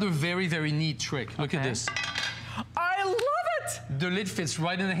 Another very, very neat trick. Look at this. I love it! The lid fits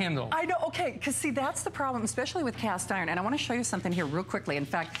right in the handle. I know, okay, because see, that's the problem, especially with cast iron. And I want to show you something here real quickly. In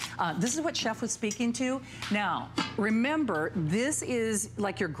fact, this is what Chef was speaking to. Now, remember, this is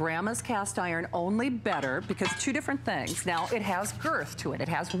like your grandma's cast iron, only better, because two different things. Now, it has girth to it. It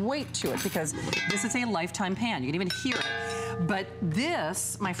has weight to it, because this is a lifetime pan. You can even hear it. But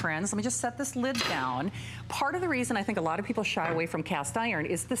this, my friends, let me just set this lid down. Part of the reason I think a lot of people shy away from cast iron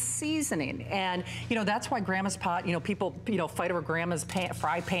is the seasoning. And, you know, that's why grandma's pot, you know, people, you know, fight over grandma's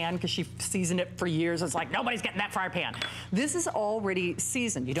fry pan because she seasoned it for years. It's like, nobody's getting that fry pan. This is already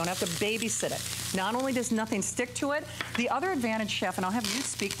seasoned. You don't have to babysit it. Not only does nothing stick to it, the other advantage, Chef, and I'll have you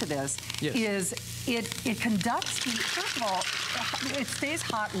speak to this, is it conducts heat. First of all, it stays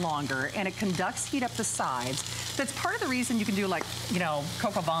hot longer and it conducts heat up the sides. That's part of the reason you can do, like, you know,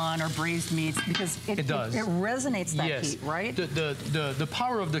 coq au vin or braised meats, because it does. It resonates that heat, right? The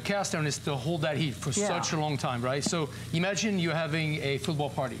power of the cast iron is to hold that heat for such a long time, right? So imagine you're having a football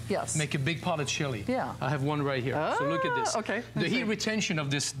party. Yes. Make a big pot of chili. Yeah. I have one right here. So look at this. Okay. The heat retention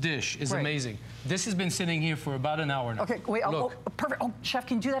of this dish is amazing. This has been sitting here for about an hour now. Okay, wait, perfect. Oh, Chef,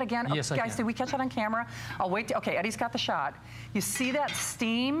 can you do that again? Yes, I can. Guys, did we catch that on camera? I'll wait. Okay, Eddie's got the shot. You see that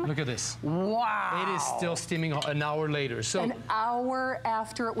steam? Look at this. Wow. It is still steaming an hour later. So an hour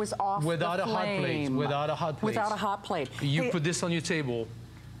after it was off without the a hot plate. Without a hot plate. Without a hot plate. You put this on your table.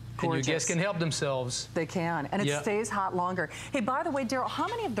 And your guests can help themselves. They can, and it stays hot longer. Hey, by the way, Daryl, how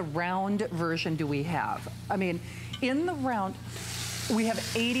many of the round version do we have? I mean, in the round, we have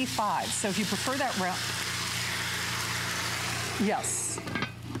 85. So if you prefer that round, yes.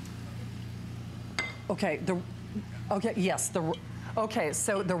 Okay, okay,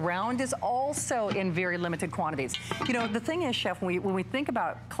 so the round is also in very limited quantities. You know, the thing is, Chef, when we think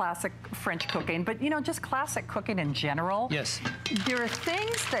about classic French cooking, but, you know, just classic cooking in general, there are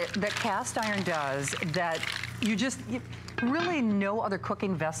things that cast iron does that really no other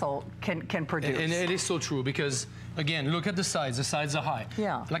cooking vessel can produce. And it is so true, because again, look at the sides. The sides are high.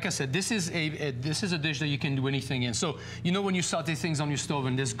 Yeah. Like I said, this is a dish that you can do anything in. So you know when you saute things on your stove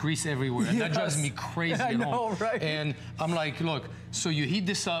and there's grease everywhere, and that drives me crazy at home. Right? And I'm like, look, so you heat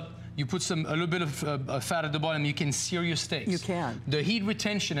this up. You put a little bit of fat at the bottom. You can sear your steaks. You can. The heat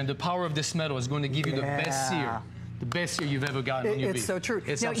retention and the power of this metal is going to give you the best sear. The best sear you've ever gotten on your beef. It's so true.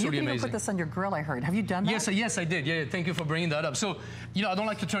 It's now, absolutely amazing. You can put this on your grill, I heard. Have you done that? Yes, I did. Yeah, thank you for bringing that up. So, you know, I don't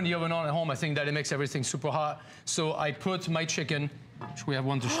like to turn the oven on at home. I think that it makes everything super hot. So I put my chicken, which we have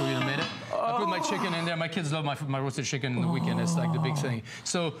one to show you in a minute. I put my chicken in there. My kids love my roasted chicken in the weekend. It's like the big thing.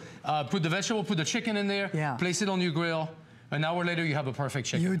 So put the vegetable, put the chicken in there, place it on your grill. An hour later, you have a perfect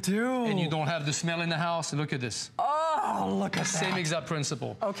chicken. You do. And you don't have the smell in the house. Look at this. Oh, look at that. Same exact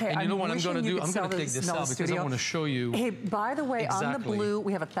principle. Okay, and you know what I'm going to do? I'm going to take this out because I want to show you. Hey, by the way, on the blue,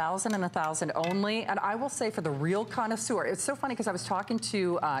 we have 1,000 and 1,000 only. And I will say, for the real connoisseur, it's so funny because I was talking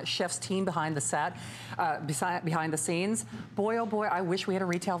to Chef's team behind the set, behind the scenes. Boy, oh boy, I wish we had a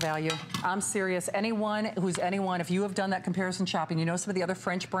retail value. I'm serious. Anyone, if you have done that comparison shopping, you know some of the other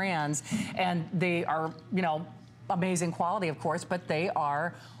French brands, and they are, you know, amazing quality, of course, but they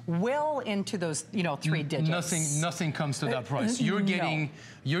are well into those, you know, 3 digits. Nothing comes to that price. You're getting,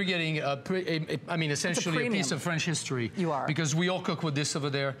 I mean, essentially a piece of French history. You are. Because we all cook with this over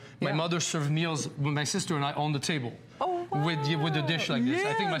there. My mother served meals with my sister and I on the table. Oh, wow. With a dish like this.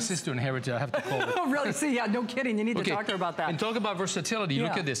 I think my sister inherited, I have to call it. Oh, really? See, yeah, no kidding. You need to talk to her about that. And talk about versatility.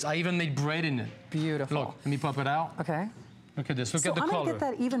 Look at this. I even made bread in it. Beautiful. Look, let me pop it out. Okay. Look at this. Look at the I'm color. going to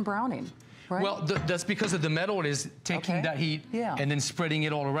get that even browning. Right? Well, that's because of the metal is taking that heat and then spreading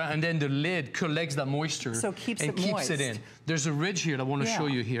it all around. And then the lid collects that moisture keeps it in. There's a ridge here that I want to show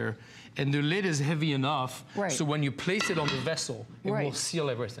you here. And the lid is heavy enough, so when you place it on the vessel, it will seal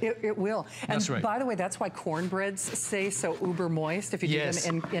everything. It will. That's and right. by the way, that's why cornbreads stay so uber moist if you do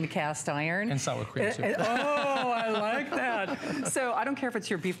them in cast iron. And sour cream, too. Oh, I like that. So I don't care if it's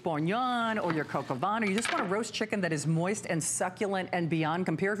your beef bourguignon or your coq au vin, or you just want a roast chicken that is moist and succulent and beyond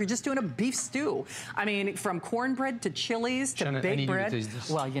compare. If you're just doing a beef stew, I mean, from cornbread to chilies to baked bread.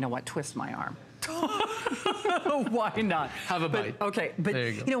 Well, you know what? Twist my arm. Why not? Have a bite. Okay, but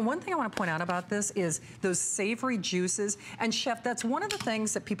you know, one thing I want to point out about this is those savory juices. And Chef, that's one of the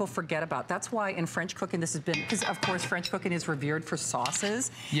things that people forget about. That's why in French cooking this has been, because of course French cooking is revered for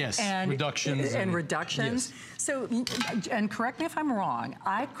sauces. Yes, and reductions. And reductions. Yes. So, and correct me if I'm wrong,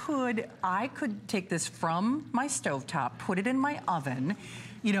 I could take this from my stovetop, put it in my oven,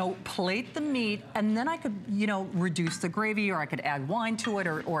 you know, plate the meat, and then I could, you know, reduce the gravy, or I could add wine to it,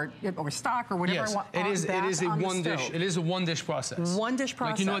 or stock, or whatever I want. It is a one dish. It is a one dish process. One dish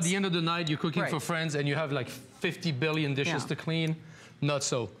process. Like, you know, at the end of the night, you're cooking for friends, and you have like 50 billion dishes to clean. Not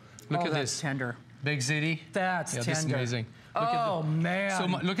so. Look at this. Tender. Big ziti. That's tender. This is amazing. Man. So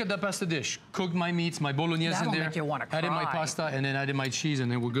look at that pasta dish. Cooked my meats, my bolognese in there. Make you want to cry. Added my pasta, and then added my cheese, and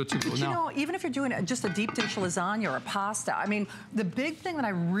then we're good to go. But you know, even if you're doing just a deep dish lasagna or a pasta, I mean, the big thing that I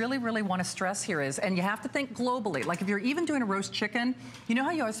really, really want to stress here is, and you have to think globally, like if you're even doing a roast chicken, you know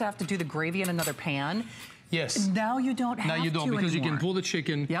how you always have to do the gravy in another pan? Yes. Now you don't have to. Now you don't, because anymore. you can pull the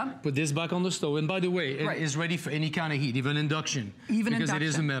chicken, put this back on the stove, and by the way, it is ready for any kind of heat, even induction. Because it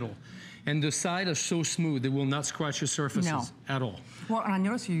is a metal. And the sides are so smooth, they will not scratch your surfaces at all. Well, and I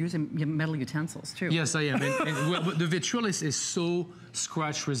notice you're using metal utensils, too. Yes, I am. And the vitriol is so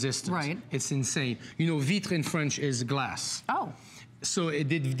scratch resistant. Right. It's insane. You know, vitre in French is glass. Oh. So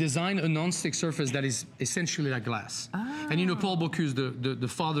they designed a non-stick surface that is essentially like glass. And you know, Paul Bocuse, the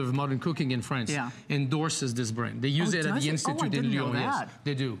father of modern cooking in France, endorses this brand. They use it at the Institute in Lyon. Yes,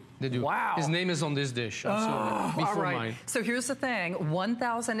 they do. They do. Wow. His name is on this dish. Absolutely. Before mine. So here's the thing,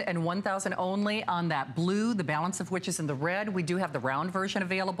 1,000 and 1,000 only on that blue, the balance of which is in the red. We do have the round version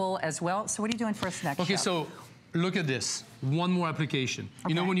available as well. So what are you doing for us next, Okay, Chef? so look at this. One more application.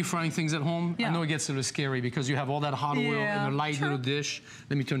 You know when you're frying things at home? I know it gets a little scary because you have all that hot oil in a light little dish.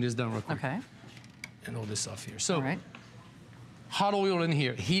 Let me turn this down real quick. Okay. And all this off here. So, hot oil in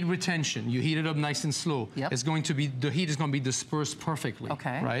here, heat retention. You heat it up nice and slow. It's going to be, the heat is going to be dispersed perfectly.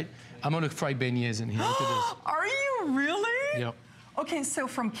 Okay. Right? I'm going to fry beignets in here. Look at this. Are you really? Yep. Okay, so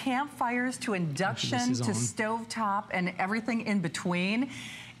from campfires to induction to stovetop and everything in between,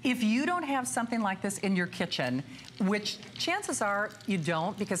 if you don't have something like this in your kitchen, which chances are you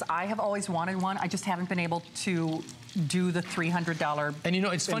don't, because I have always wanted one, I just haven't been able to do the $300 And you know,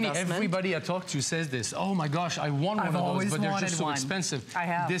 it's funny, investment. everybody I talk to says this, oh my gosh, I want one of those, but they're just so expensive. I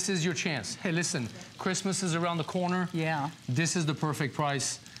have. This is your chance. Hey, listen, Christmas is around the corner. This is the perfect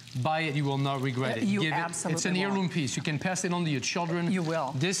price. Buy it, you will not regret it. You absolutely It's an heirloom piece. You can pass it on to your children. You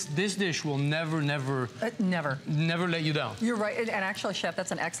will. This dish will never let you down. You're right, and actually, Chef,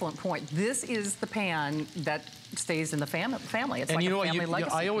 that's an excellent point. This is the pan that stays in the family. It's like a family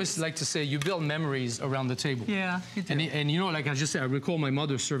legacy. I always like to say, you build memories around the table. Yeah, you do. And you know, like I just said, I recall my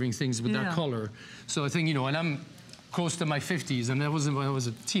mother serving things with that color. So I think, you know, and I'm close to my 50s, and that was when I was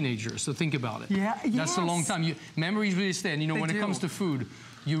a teenager, so think about it. Yeah, That's a long time. Memories really stay, and you know, when it comes to food,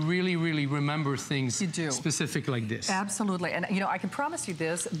 you really, really remember things specific like this. Absolutely. And, you know, I can promise you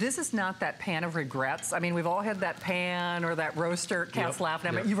this is not that pan of regrets. I mean, we've all had that pan or that roaster. Kat's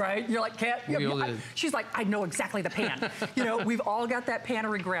laughing at me. You're right. You're like, Kat. We all did. She's like, I know exactly the pan. You know, we've all got that pan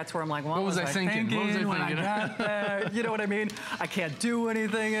of regrets where I'm like, what was I thinking? What was I thinking? When I got there? You know what I mean? I can't do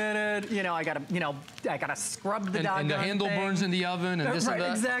anything in it. You know, I gotta scrub the doggone And the handle burns in the oven and this and that.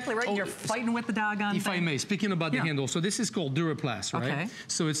 Exactly, right. And you're fighting with the doggone If I may, speaking about the handle, so this is called Duraplast, right? Okay.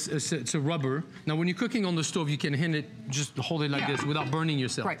 So it's a rubber. Now, when you're cooking on the stove, you can just hold it like this without burning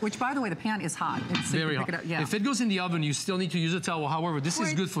yourself. Right, which, by the way, the pan is hot. It's very hot. If it goes in the oven, you still need to use a towel. However, this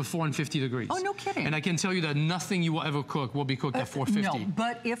is good for 450 degrees. Oh, no kidding. And I can tell you that nothing you will ever cook will be cooked at 450. No,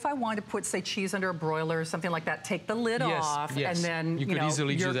 but if I want to put, say, cheese under a broiler or something like that, take the lid off, and then you could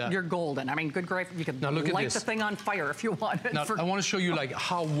easily do that. You're golden. I mean, good grief, you could light the thing on fire if you want. Now, I want to show you like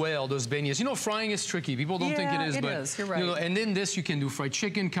how well those beignets. You know, frying is tricky. People don't think it is, but is. You're right. You know, and then this you can do fried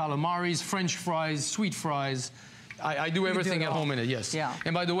chicken, calamaris, French fries, sweet fries. I do everything at home in it. Yes. Yeah.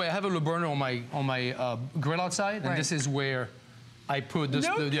 And by the way, I have a little burner on my grill outside, and this is where I put this.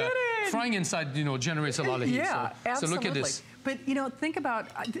 Frying inside, you know, generates a lot of heat. Yeah, absolutely. So look at this. But, you know, think about,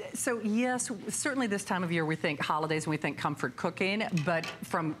 so yes, certainly this time of year we think holidays and we think comfort cooking, but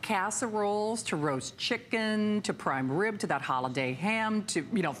from casseroles to roast chicken to prime rib to that holiday ham to,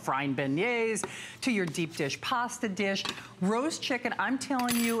 you know, frying beignets to your deep dish pasta dish, roast chicken, I'm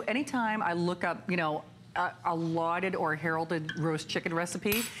telling you, anytime I look up, you know, a lauded or heralded roast chicken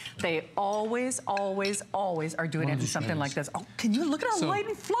recipe, they always, always, always are doing it in something like this. Oh, can you look at how light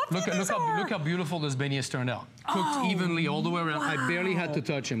and fluffy these are? Look how beautiful those beignets turned out. Cooked evenly all the way around. Wow. I barely had to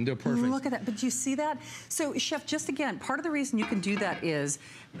touch them. They're perfect. Look at that. But do you see that? So, Chef, just again, part of the reason you can do that is,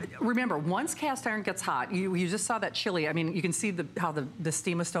 remember, once cast iron gets hot, you just saw that chili. I mean, you can see how the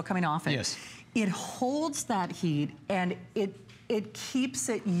steam is still coming off it. Yes. It holds that heat, and it keeps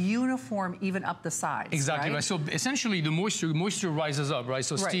it uniform even up the sides. Exactly right. So essentially the moisture rises up, right?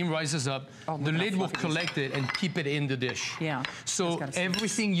 So steam rises up. Oh, the lid will collect it and keep it in the dish. Yeah. So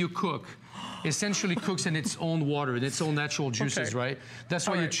everything you cook essentially cooks in its own water, in its own natural juices, right? That's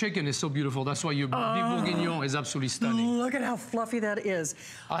why your chicken is so beautiful. That's why your beef bourguignon is absolutely stunning. Look at how fluffy that is.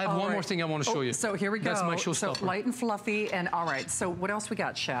 I have one more thing I want to show you. So here we go. That's my showstopper. So light and fluffy, and all right. So what else we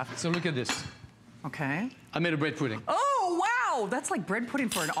got, Chef? So look at this. Okay. I made a bread pudding. Oh, wow! That's like bread pudding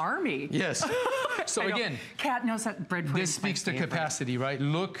for an army. Yes. So again, Kat knows that bread pudding. This speaks to capacity, right?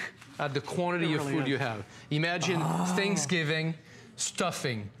 Look at the quantity of food you have. Imagine Thanksgiving,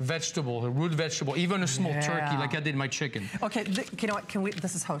 stuffing, vegetable, a root vegetable, even a small turkey like I did my chicken. Okay, you know what?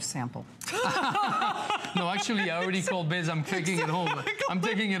 This is host sample. No, actually, I already called Biz. I'm taking it home. I'm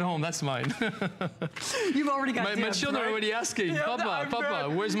taking it home. That's mine. You've already got my children are already asking, Papa,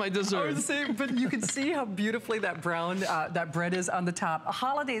 where's my dessert? But you can see how beautifully that that bread is on the top.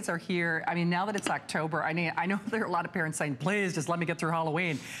 Holidays are here. I mean, now that it's October, I know there are a lot of parents saying, please, just let me get through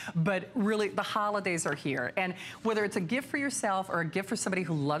Halloween. But really, the holidays are here. And whether it's a gift for yourself or a gift for somebody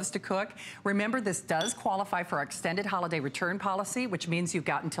who loves to cook, remember this does qualify for our extended holiday return policy, which means you've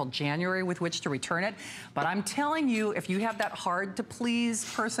got until January with which to return it. But I'm telling you, if you have that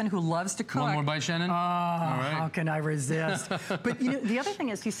hard-to-please person who loves to cook... One more bite, Shannon? Oh, how can I resist? But you know, the other thing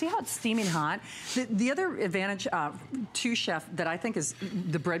is, you see how it's steaming hot? The other advantage to Chef that I think is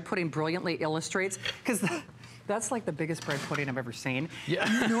the bread pudding brilliantly illustrates, because that's like the biggest bread pudding I've ever seen. Yeah.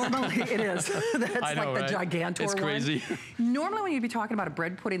 Normally it is. That's I know, like the right? gigantor It's crazy. one. Normally when you'd be talking about a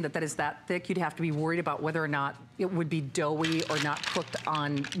bread pudding that is that thick, you'd have to be worried about whether or not it would be doughy or not cooked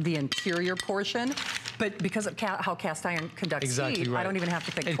on the interior portion. But because of how cast iron conducts heat, I don't even have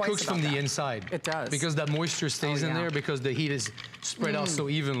to think twice about that. It cooks from the inside. It does. Because that moisture stays in there, because the heat is spread out so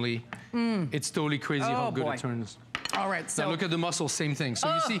evenly. It's totally crazy how good it turns. All right, so... Now look at the muscles, same thing. So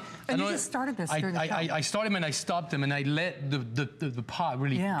you see... And you just started this during the show. I started them and I stopped them and I let the pot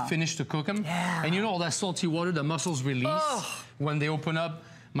really finish to cook them. Yeah. And you know all that salty water, the muscles release when they open up.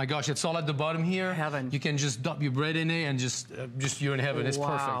 My gosh, it's all at the bottom here. Heaven. You can just dump your bread in it and just you're in heaven. It's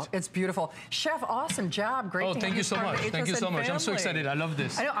perfect. It's beautiful. Chef, awesome job. Great to have you. Thank you so much. Thank you so much. I'm so excited. I love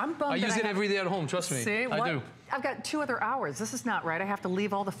this. I know, I'm bummed. I use it every day at home, trust me. See? I do. I've got 2 other hours. This is not right. I have to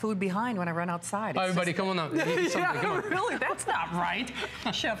leave all the food behind when I run outside. Everybody, come on out. Come on. Really, that's not right.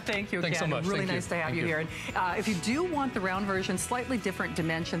 Chef, thank you again. Thanks so much. Really nice to have you here. And, if you do want the round version, slightly different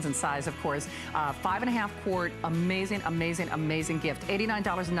dimensions and size, of course, 5.5 quart, amazing, amazing, amazing gift.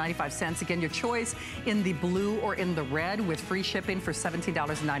 $89.95. Again, your choice in the blue or in the red with free shipping for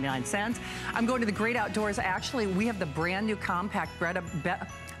 $17.99. I'm going to the great outdoors. Actually, we have the brand new compact Betta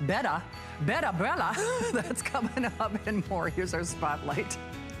Bella. That's coming up and more. Here's our spotlight.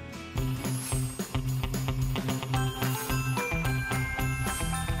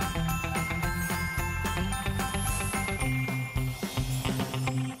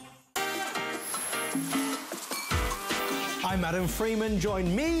 I'm I'm Adam Freeman.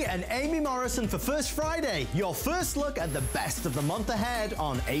 Join me and Amy Morrison for First Friday, your first look at the best of the month ahead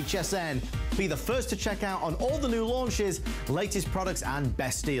on HSN. Be the first to check out on all the new launches, latest products, and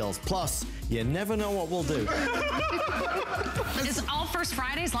best deals. Plus, you never know what we'll do. Is all First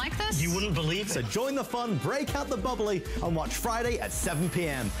Fridays like this? You wouldn't believe it. So join the fun, break out the bubbly, and watch Friday at 7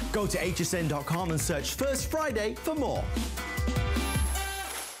 p.m. Go to hsn.com and search First Friday for more.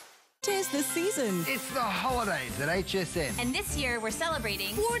 'Tis the season. It's the holidays at HSN. And this year we're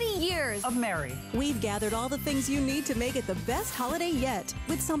celebrating 40 years of Mary. We've gathered all the things you need to make it the best holiday yet,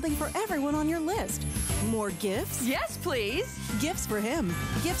 with something for everyone on your list. More gifts? Yes, please. Gifts for him.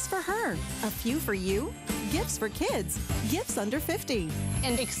 Gifts for her. A few for you. Gifts for kids. Gifts under 50.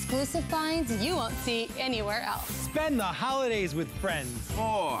 And exclusive finds you won't see anywhere else. Spend the holidays with friends.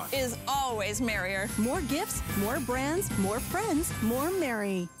 More is always merrier. More gifts, more brands, more friends, more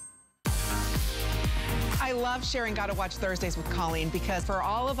merry. I love sharing Gotta Watch Thursdays with Colleen because for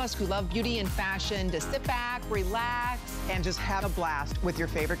all of us who love beauty and fashion, to sit back, relax, and just have a blast with your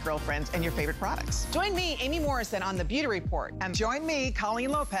favorite girlfriends and your favorite products. Join me, Amy Morrison, on The Beauty Report. And join me,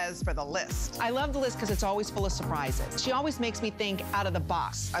 Colleen Lopez, for The List. I love The List because it's always full of surprises. She always makes me think out of the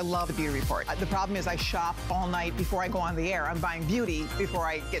box. I love The Beauty Report. The problem is I shop all night before I go on the air. I'm buying beauty before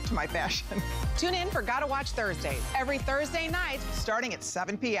I get to my fashion. Tune in for Gotta Watch Thursdays every Thursday night starting at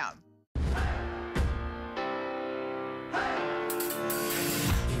 7 p.m.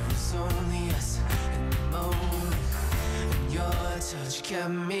 Touch kept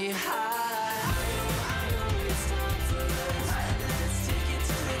me high. Let's take it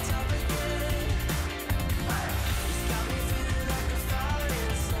to the top again. It's got me feeling like a fire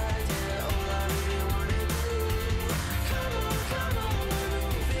inside. Yeah, all I really wanna do. Come on, we're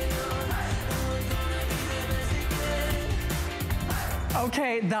moving on. And we're gonna be the best again.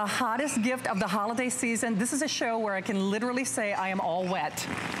 Okay, the hottest gift of the holiday season. This is a show where I can literally say I am all wet.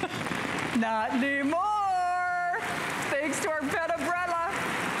 Not anymore. Thanks to our pet umbrella.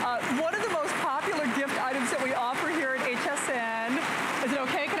 One of the most popular gift items that we offer here at HSN. Is it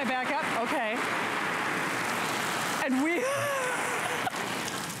okay? Can I back up? Okay. And we...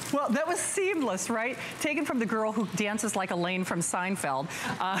 Well, that was seamless, right? Taken from the girl who dances like Elaine from Seinfeld.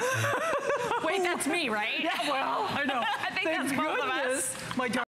 Wait, that's me, right? Yeah, well, I know. I think that's both of us. My